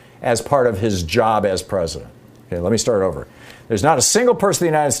lawsuit as part of his job as president. Okay, let me start over. There's not a single person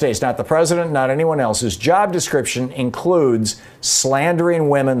in the United States, not the president, not anyone else, whose job description includes slandering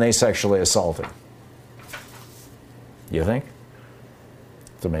women they sexually assaulted. You think?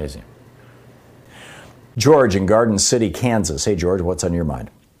 It's amazing. George in Garden City, Kansas. Hey, George, what's on your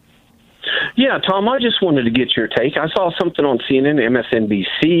mind? Yeah, Tom, I just wanted to get your take. I saw something on CNN,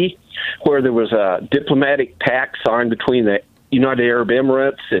 MSNBC, where there was a diplomatic pact signed between the United Arab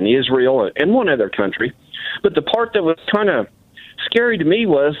Emirates and Israel and one other country. But the part that was kind of scary to me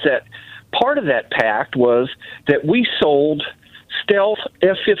was that part of that pact was that we sold stealth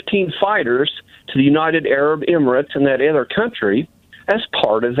F-15 fighters to the United Arab Emirates and that other country as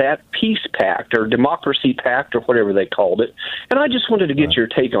part of that peace pact or democracy pact or whatever they called it. And I just wanted to get your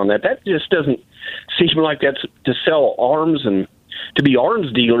take on that. That just doesn't seem like that's to sell arms and to be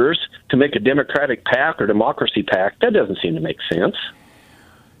arms dealers to make a democratic pact or democracy pact. That doesn't seem to make sense.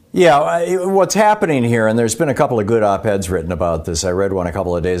 Yeah, what's happening here, and there's been a couple of good op-eds written about this. I read one a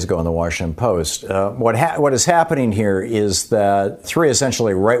couple of days ago in the Washington Post. What is happening here is that three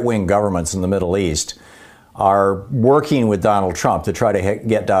essentially right-wing governments in the Middle East are working with Donald Trump to try to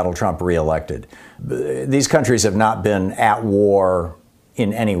get Donald Trump reelected. These countries have not been at war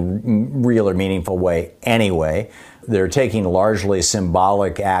in any real or meaningful way anyway. They're taking largely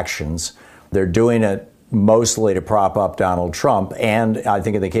symbolic actions. They're doing it mostly to prop up Donald Trump, and I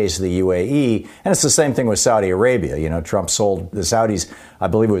think in the case of the UAE, and it's the same thing with Saudi Arabia. Trump sold the Saudis, I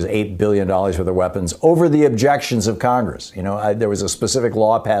believe it was $8 billion worth of weapons over the objections of Congress. There was a specific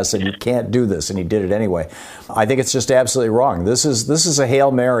law passed and you can't do this, and he did it anyway. I think it's just absolutely wrong. This is a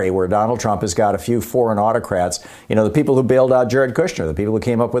Hail Mary where Donald Trump has got a few foreign autocrats, the people who bailed out Jared Kushner, the people who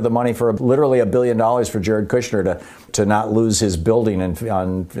came up with the money for literally $1 billion for Jared Kushner to not lose his building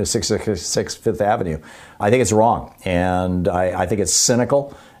on 666 Fifth Avenue. I think it's wrong, and I think it's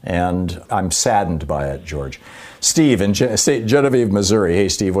cynical, and I'm saddened by it, George. Steve in Genevieve, Missouri. Hey,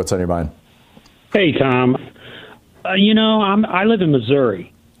 Steve, what's on your mind? Hey, Tom. I live in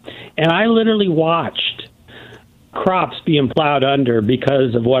Missouri, and I literally watched crops being plowed under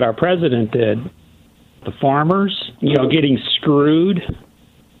because of what our president did. The farmers, getting screwed.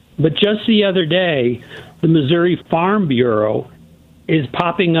 But just the other day, the Missouri Farm Bureau is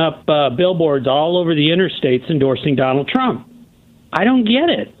popping up billboards all over the interstates endorsing Donald Trump. I don't get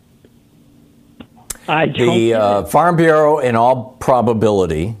it. The Farm Bureau, in all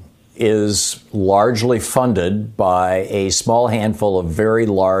probability, is largely funded by a small handful of very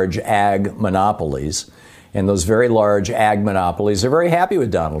large ag monopolies. And those very large ag monopolies are very happy with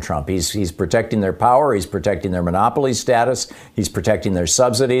Donald Trump. He's protecting their power. He's protecting their monopoly status. He's protecting their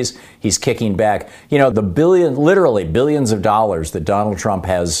subsidies. He's kicking back, literally billions of dollars that Donald Trump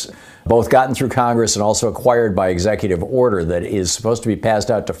has both gotten through Congress and also acquired by executive order that is supposed to be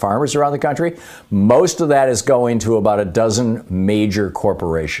passed out to farmers around the country. Most of that is going to about a dozen major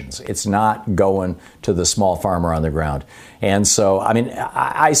corporations. It's not going to the small farmer on the ground. And so,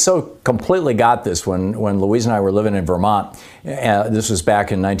 I so completely got this when Louise and I were living in Vermont. This was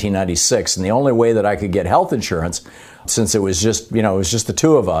back in 1996. And the only way that I could get health insurance, since it was just the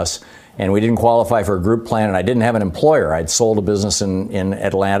two of us, and we didn't qualify for a group plan, and I didn't have an employer. I'd sold a business in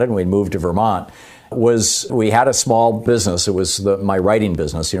Atlanta, and we'd moved to Vermont. We had a small business. It was my writing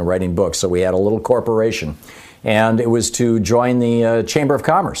business, writing books. So we had a little corporation. And it was to join the Chamber of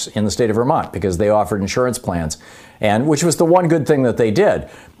Commerce in the state of Vermont because they offered insurance plans, and which was the one good thing that they did.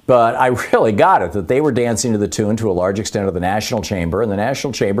 But I really got it, that they were dancing to the tune, to a large extent, of the National Chamber, and the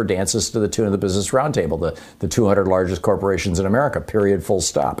National Chamber dances to the tune of the Business Roundtable, the 200 largest corporations in America, period, full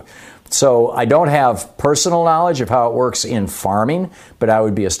stop. So I don't have personal knowledge of how it works in farming, but I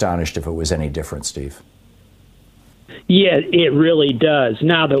would be astonished if it was any different, Steve. Yeah, it really does.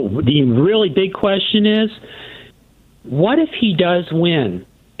 Now, the really big question is, what if he does win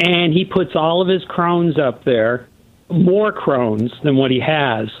and he puts all of his crones up there, more crones than what he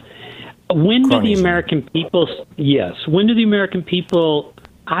has? When do the American people, when do the American people,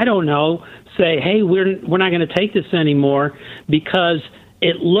 I don't know, say, hey, we're not going to take this anymore because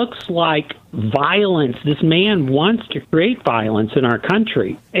it looks like violence. This man wants to create violence in our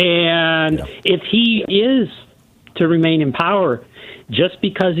country. And if he is to remain in power just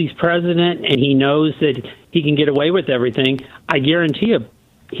because he's president and he knows that he can get away with everything, I guarantee you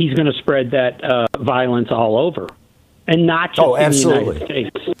he's going to spread that violence all over. And not just in the United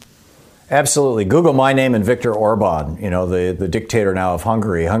States. Absolutely. Google my name and Viktor Orban, the dictator now of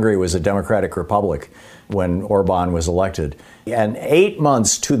Hungary. Hungary was a democratic republic when Orban was elected. And 8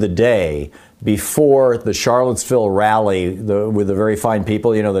 months to the day before the Charlottesville rally with the very fine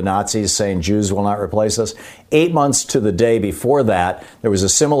people, the Nazis saying Jews will not replace us, 8 months to the day before that, there was a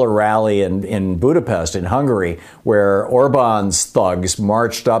similar rally in Budapest, in Hungary, where Orban's thugs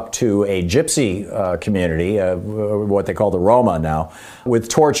marched up to a gypsy community, what they call the Roma now, with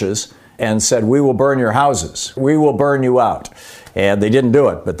torches, and said, "We will burn your houses. We will burn you out." And they didn't do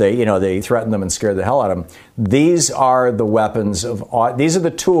it, but they threatened them and scared the hell out of them. These are the weapons these are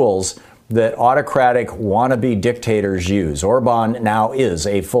the tools that autocratic wannabe dictators use. Orban now is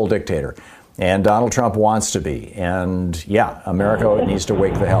a full dictator, and Donald Trump wants to be. And America needs to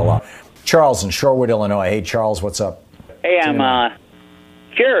wake the hell up. Charles in Shorewood, Illinois. Hey, Charles, what's up? Hey, I'm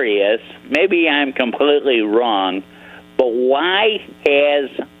curious. Maybe I'm completely wrong, but why has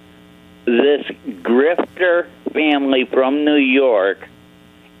this grifter family from New York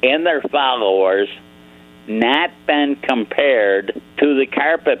and their followers not been compared to the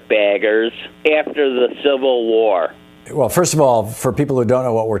carpetbaggers after the Civil War? Well, first of all, for people who don't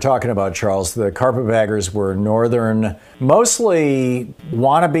know what we're talking about, Charles, the carpetbaggers were northern, mostly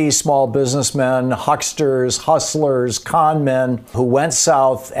wannabe small businessmen, hucksters, hustlers, con men who went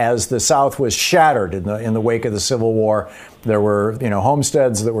south as the South was shattered in the wake of the Civil War. There were,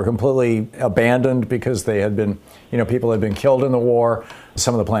 homesteads that were completely abandoned because they had been, people had been killed in the war.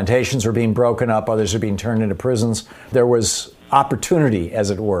 Some of the plantations were being broken up. Others were being turned into prisons. There was opportunity, as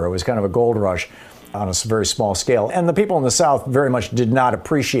it were. It was kind of a gold rush on a very small scale. And the people in the South very much did not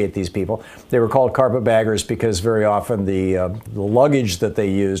appreciate these people. They were called carpetbaggers because very often the luggage that they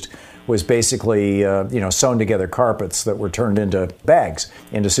used was basically, sewn together carpets that were turned into bags,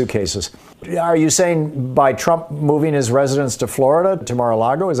 into suitcases. Are you saying by Trump moving his residence to Florida, to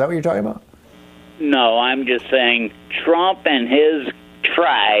Mar-a-Lago? Is that what you're talking about? No, I'm just saying Trump and his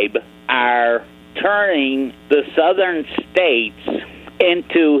tribe are turning the southern states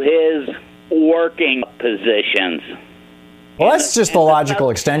into his working positions. Well, that's just the logical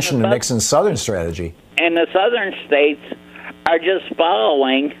extension of Nixon's southern strategy. And the southern states are just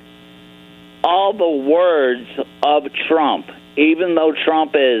following all the words of Trump, even though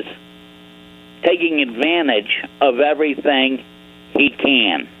Trump is taking advantage of everything he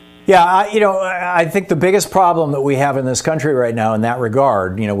can. Yeah, I think the biggest problem that we have in this country right now in that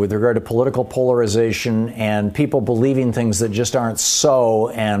regard, with regard to political polarization and people believing things that just aren't so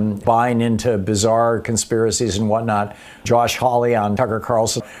and buying into bizarre conspiracies and whatnot. Josh Hawley on Tucker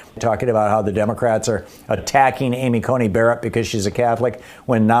Carlson talking about how the Democrats are attacking Amy Coney Barrett because she's a Catholic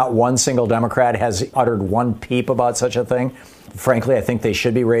when not one single Democrat has uttered one peep about such a thing. Frankly, I think they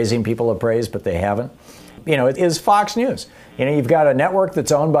should be raising people of praise, but they haven't. It is Fox News. You've got a network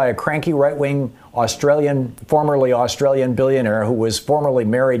that's owned by a cranky right-wing formerly Australian billionaire who was formerly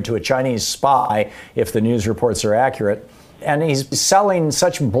married to a Chinese spy, if the news reports are accurate. And he's selling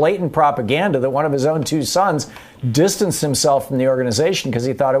such blatant propaganda that one of his own two sons distanced himself from the organization because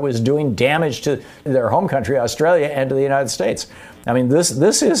he thought it was doing damage to their home country, Australia, and to the United States. I mean, this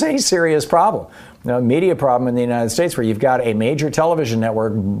is a serious problem. A media problem in the United States where you've got a major television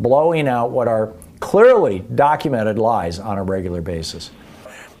network blowing out what are clearly documented lies on a regular basis.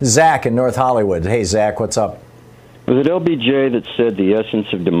 Zach in North Hollywood. Hey, Zach, what's up? Was it LBJ that said the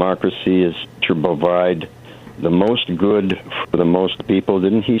essence of democracy is to provide the most good for the most people?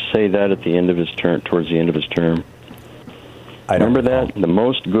 Didn't he say that at the end of his term, towards the end of his term? I don't remember that? The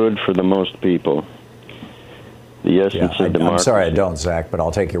most good for the most people. The essence of democracy. I'm sorry I don't, Zach, but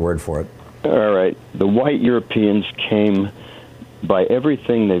I'll take your word for it. All right. The white Europeans came by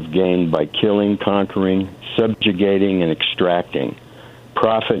everything they've gained by killing, conquering, subjugating, and extracting.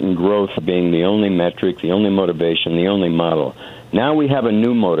 Profit and growth being the only metric, the only motivation, the only model. Now we have a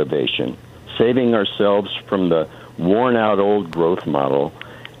new motivation, saving ourselves from the worn-out old growth model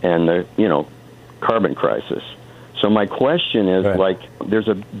and the, carbon crisis. So my question is, there's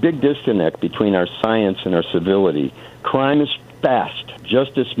a big disconnect between our science and our civility. Crime is fast.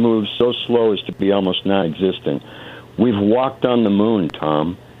 Justice moves so slow as to be almost non-existent. We've walked on the moon,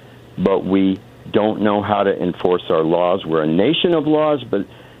 Tom, but we don't know how to enforce our laws. We're a nation of laws, but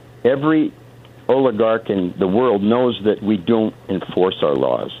every oligarch in the world knows that we don't enforce our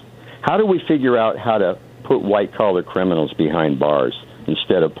laws. How do we figure out how to put white-collar criminals behind bars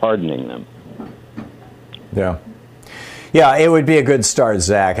instead of pardoning them? Yeah, it would be a good start,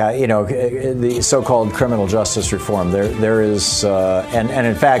 Zach. The so-called criminal justice reform, there is, and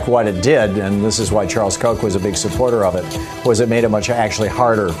in fact what it did, and this is why Charles Koch was a big supporter of it, was it made it much actually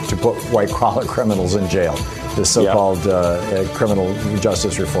harder to put white-collar criminals in jail, the so-called criminal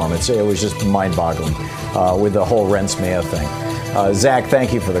justice reform. It was just mind-boggling with the whole Rents-Mea thing. Zach,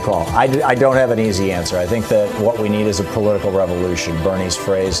 thank you for the call. I don't have an easy answer. I think that what we need is a political revolution. Bernie's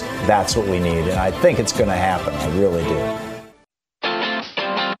phrase, that's what we need. And I think it's going to happen. I really do.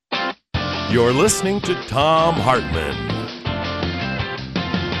 You're listening to Thom Hartmann.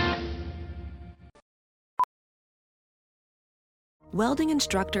 Welding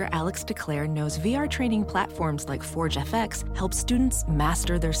instructor Alex DeClaire knows VR training platforms like Forge FX help students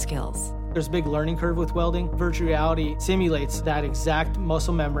master their skills. There's a big learning curve with welding. Virtual reality simulates that exact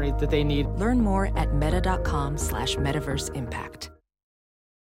muscle memory that they need. Learn more at meta.com/metaverseimpact.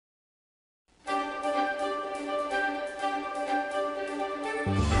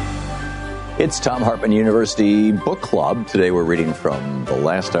 It's Thom Hartmann University Book Club. Today we're reading from The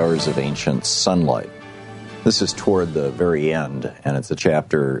Last Hours of Ancient Sunlight. This is toward the very end, and it's a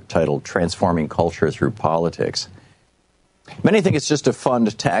chapter titled Transforming Culture Through Politics. Many think it's just to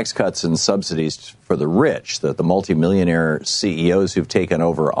fund tax cuts and subsidies for the rich, that the multimillionaire CEOs who've taken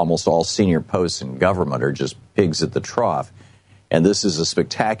over almost all senior posts in government are just pigs at the trough. And this is a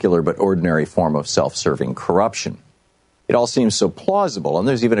spectacular but ordinary form of self-serving corruption. It all seems so plausible, and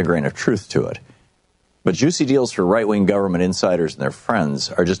there's even a grain of truth to it. But juicy deals for right-wing government insiders and their friends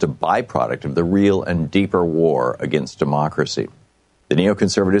are just a byproduct of the real and deeper war against democracy. The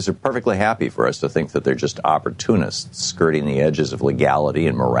neoconservatives are perfectly happy for us to think that they're just opportunists skirting the edges of legality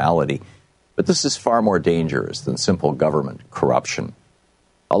and morality. But this is far more dangerous than simple government corruption.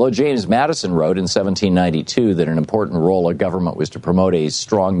 Although James Madison wrote in 1792 that an important role of government was to promote a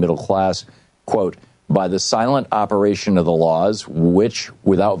strong middle class, quote, by the silent operation of the laws, which,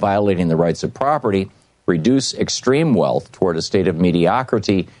 without violating the rights of property, reduce extreme wealth toward a state of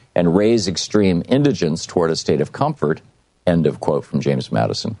mediocrity and raise extreme indigence toward a state of comfort, end of quote from James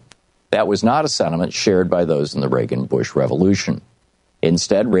Madison. That was not a sentiment shared by those in the Reagan-Bush revolution.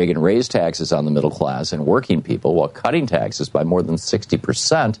 Instead, Reagan raised taxes on the middle class and working people while cutting taxes by more than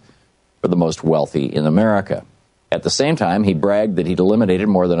 60% for the most wealthy in America. At the same time, he bragged that he'd eliminated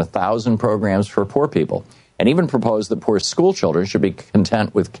more than 1,000 programs for poor people and even proposed that poor school children should be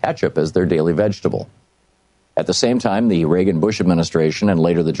content with ketchup as their daily vegetable. At the same time, the Reagan-Bush administration and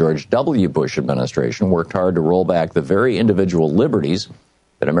later the George W. Bush administration worked hard to roll back the very individual liberties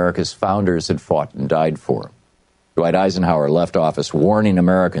that America's founders had fought and died for. Dwight Eisenhower left office warning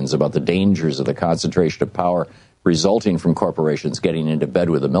Americans about the dangers of the concentration of power resulting from corporations getting into bed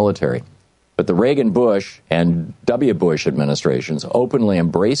with the military. But the Reagan-Bush and W. Bush administrations openly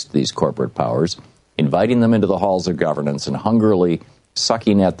embraced these corporate powers, inviting them into the halls of governance and hungrily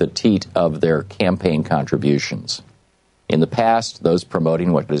sucking at the teat of their campaign contributions. In the past, those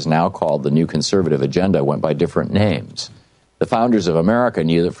promoting what is now called the New Conservative Agenda went by different names. The founders of America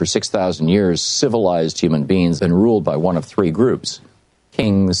knew that for 6,000 years, civilized human beings had been ruled by one of three groups: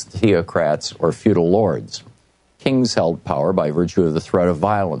 kings, theocrats, or feudal lords. Kings held power by virtue of the threat of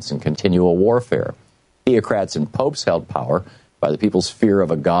violence and continual warfare. Theocrats and popes held power by the people's fear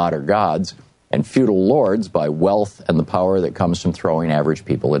of a god or gods, and feudal lords by wealth and the power that comes from throwing average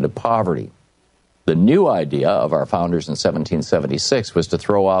people into poverty. The new idea of our founders in 1776 was to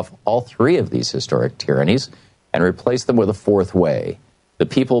throw off all three of these historic tyrannies and replace them with a fourth way, the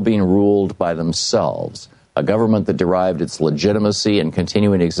people being ruled by themselves, a government that derived its legitimacy and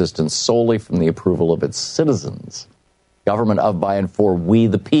continuing existence solely from the approval of its citizens. Government of, by, and for we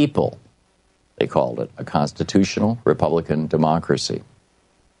the people. They called it a constitutional Republican democracy.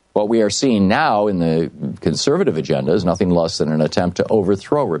 What we are seeing now in the conservative agenda is nothing less than an attempt to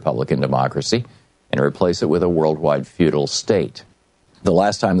overthrow Republican democracy and replace it with a worldwide feudal state. The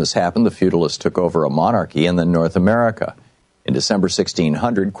last time this happened, the feudalists took over a monarchy in North America. In December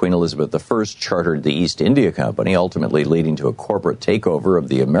 1600, Queen Elizabeth I chartered the East India Company, ultimately leading to a corporate takeover of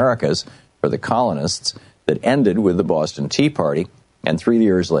the Americas for the colonists that ended with the Boston Tea Party and 3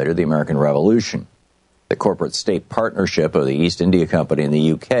 years later, the American Revolution. The corporate state partnership of the East India Company and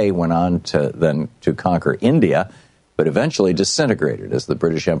the UK went on to conquer India, but eventually disintegrated as the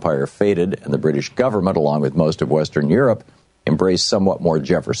British Empire faded and the British government, along with most of Western Europe, embraced somewhat more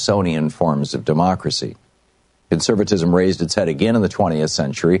Jeffersonian forms of democracy. Conservatism raised its head again in the 20th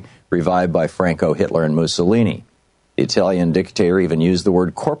century, revived by Franco, Hitler, and Mussolini. The Italian dictator even used the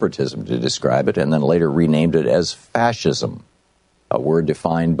word corporatism to describe it and then later renamed it as fascism, a word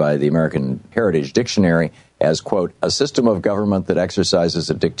defined by the American Heritage Dictionary as, quote, a system of government that exercises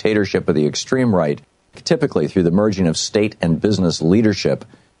a dictatorship of the extreme right, typically through the merging of state and business leadership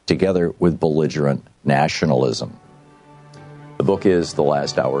together with belligerent nationalism. The book is The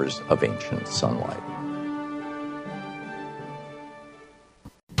Last Hours of Ancient Sunlight.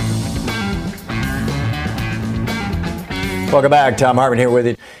 Welcome back. Tom Hartman here with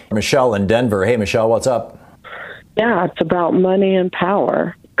you. Michelle in Denver. Hey, Michelle, what's up? Yeah, it's about money and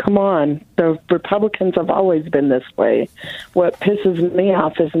power. Come on. The Republicans have always been this way. What pisses me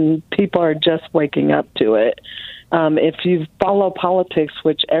off is people are just waking up to it. If you follow politics,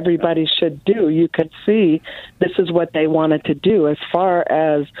 which everybody should do, you could see this is what they wanted to do. As far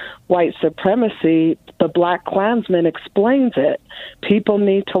as white supremacy, the Black Klansman explains it. People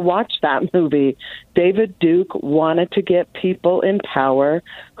need to watch that movie. David Duke wanted to get people in power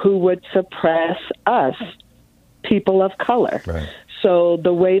who would suppress us, people of color. Right. So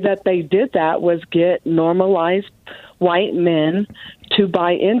the way that they did that was get normalized white men to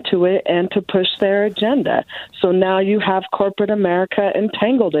buy into it and to push their agenda. So now you have corporate America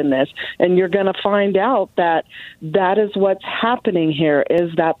entangled in this, and you're going to find out that that is what's happening here,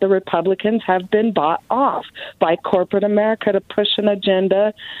 is that the Republicans have been bought off by corporate America to push an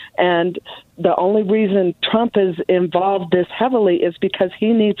agenda. And the only reason Trump is involved this heavily is because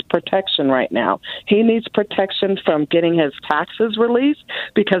he needs protection right now. He needs protection from getting his taxes released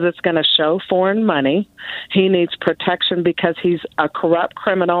because it's going to show foreign money. He needs protection because he's a corrupt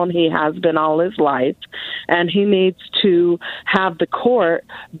criminal, and he has been all his life. And he needs to have the court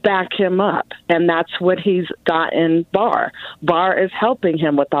back him up. And that's what he's got in Barr. Barr is helping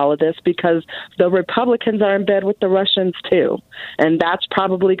him with all of this because the Republicans are in bed with the Russians too. And that's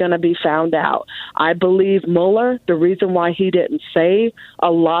probably going to be found out. I believe Mueller, the reason why he didn't say a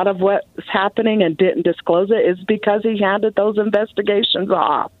lot of what's happening and didn't disclose it is because he handed those investigations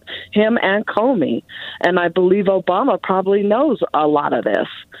off, him and Comey. And I believe Obama probably knows a lot of this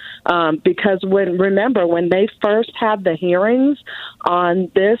because remember when they first had the hearings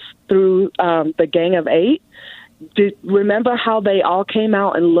on this through the Gang of Eight, remember how they all came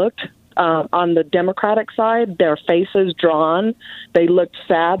out and looked on the Democratic side, their faces drawn, they looked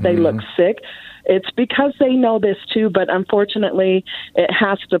sad, they looked sick. It's because they know this too, but unfortunately it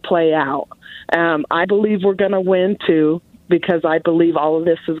has to play out. I believe we're going to win too, because I believe all of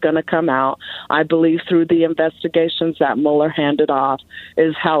this is going to come out. I believe through the investigations that Mueller handed off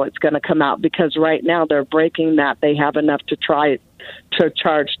is how it's going to come out, because right now they're breaking that. They have enough to try to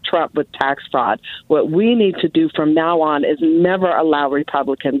charge Trump with tax fraud. What we need to do from now on is never allow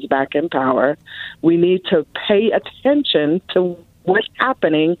Republicans back in power. We need to pay attention to what's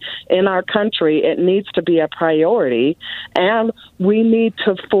happening in our country. It needs to be a priority, and we need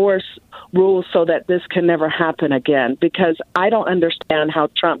to force rules so that this can never happen again, because I don't understand how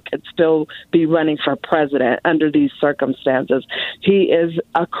Trump could still be running for president under these circumstances. He is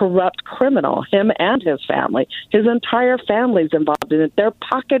a corrupt criminal, him and his family. His entire family's involved in it. They're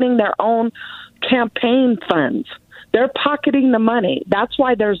pocketing their own campaign funds. They're pocketing the money. That's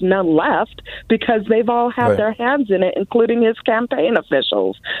why there's none left, because they've all had their hands in it, including his campaign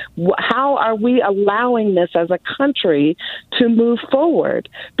officials. How are we allowing this as a country to move forward?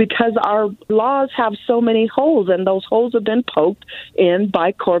 Because our laws have so many holes, and those holes have been poked in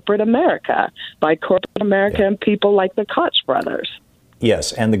by corporate America, and people like the Koch brothers.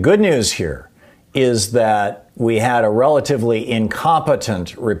 Yes, and the good news here is that we had a relatively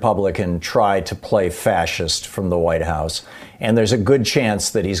incompetent Republican try to play fascist from the White House, and there's a good chance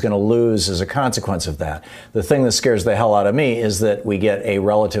that he's going to lose as a consequence of that. The thing that scares the hell out of me is that we get a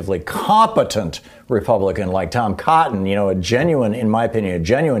relatively competent Republican like Tom Cotton, a genuine, in my opinion, a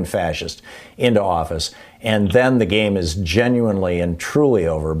genuine fascist into office, and then the game is genuinely and truly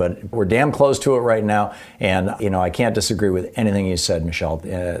over. But we're damn close to it right now, and, I can't disagree with anything you said, Michelle.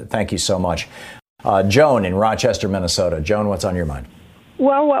 Thank you so much. Joan in Rochester, Minnesota. Joan, what's on your mind?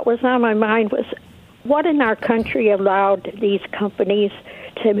 Well, what was on my mind was what in our country allowed these companies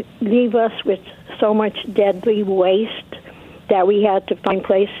to leave us with so much deadly waste that we had to find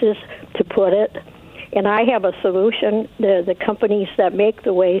places to put it. And I have a solution. The companies that make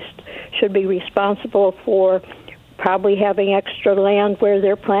the waste should be responsible for probably having extra land where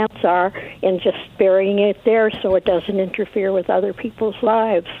their plants are and just burying it there so it doesn't interfere with other people's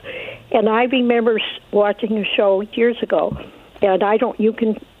lives. And I remember watching a show years ago, and you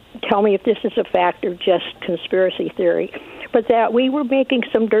can tell me if this is a fact or just conspiracy theory, but that we were making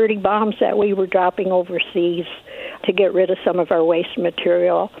some dirty bombs that we were dropping overseas to get rid of some of our waste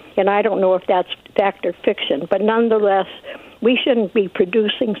material. And I don't know if that's fact or fiction, but nonetheless, we shouldn't be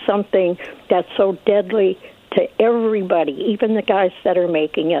producing something that's so deadly to everybody, even the guys that are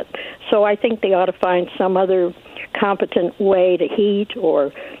making it. So I think they ought to find some other competent way to heat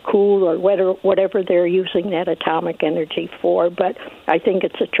or cool or whatever they're using that atomic energy for. But I think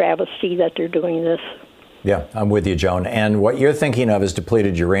it's a travesty that they're doing this. Yeah, I'm with you, Joan. And what you're thinking of is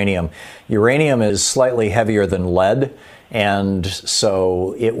depleted uranium. Uranium is slightly heavier than lead, and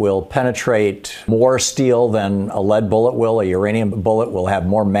so it will penetrate more steel than a lead bullet will. A uranium bullet will have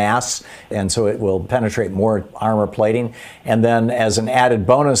more mass, and so it will penetrate more armor plating. And then as an added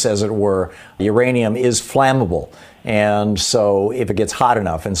bonus, as it were, uranium is flammable. And so if it gets hot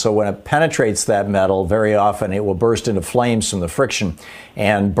enough, and so when it penetrates that metal, very often it will burst into flames from the friction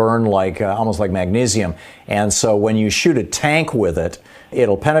and burn like almost like magnesium. And so when you shoot a tank with it,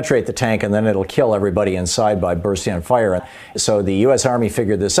 it'll penetrate the tank and then it'll kill everybody inside by bursting on fire. So the U.S. Army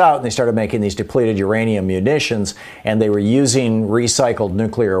figured this out, and they started making these depleted uranium munitions, and they were using recycled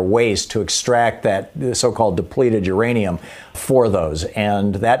nuclear waste to extract that so-called depleted uranium for those.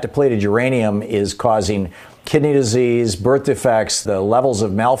 And that depleted uranium is causing kidney disease, birth defects. The levels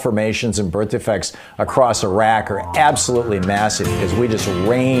of malformations and birth defects across Iraq are absolutely massive because we just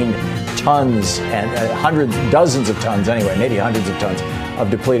rained tons and dozens of tons anyway, maybe hundreds of tons of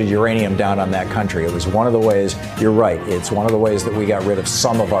depleted uranium down on that country. It was one of the ways, you're right, it's one of the ways that we got rid of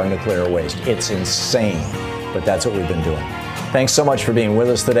some of our nuclear waste. It's insane, but that's what we've been doing. Thanks so much for being with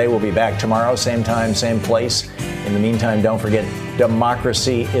us today. We'll be back tomorrow, same time, same place. In the meantime, don't forget,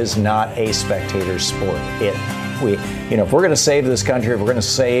 democracy is not a spectator sport. If we're going to save this country, if we're going to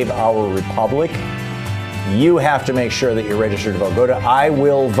save our republic, you have to make sure that you're registered to vote. Go to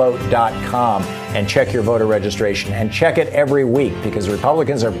iwillvote.com and check your voter registration, and check it every week because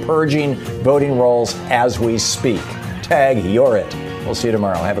Republicans are purging voting rolls as we speak. Tag, you're it. We'll see you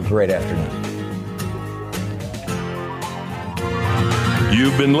tomorrow. Have a great afternoon.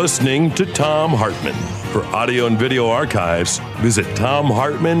 You've been listening to Thom Hartmann. For audio and video archives, visit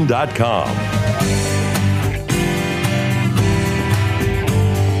thomhartmann.com.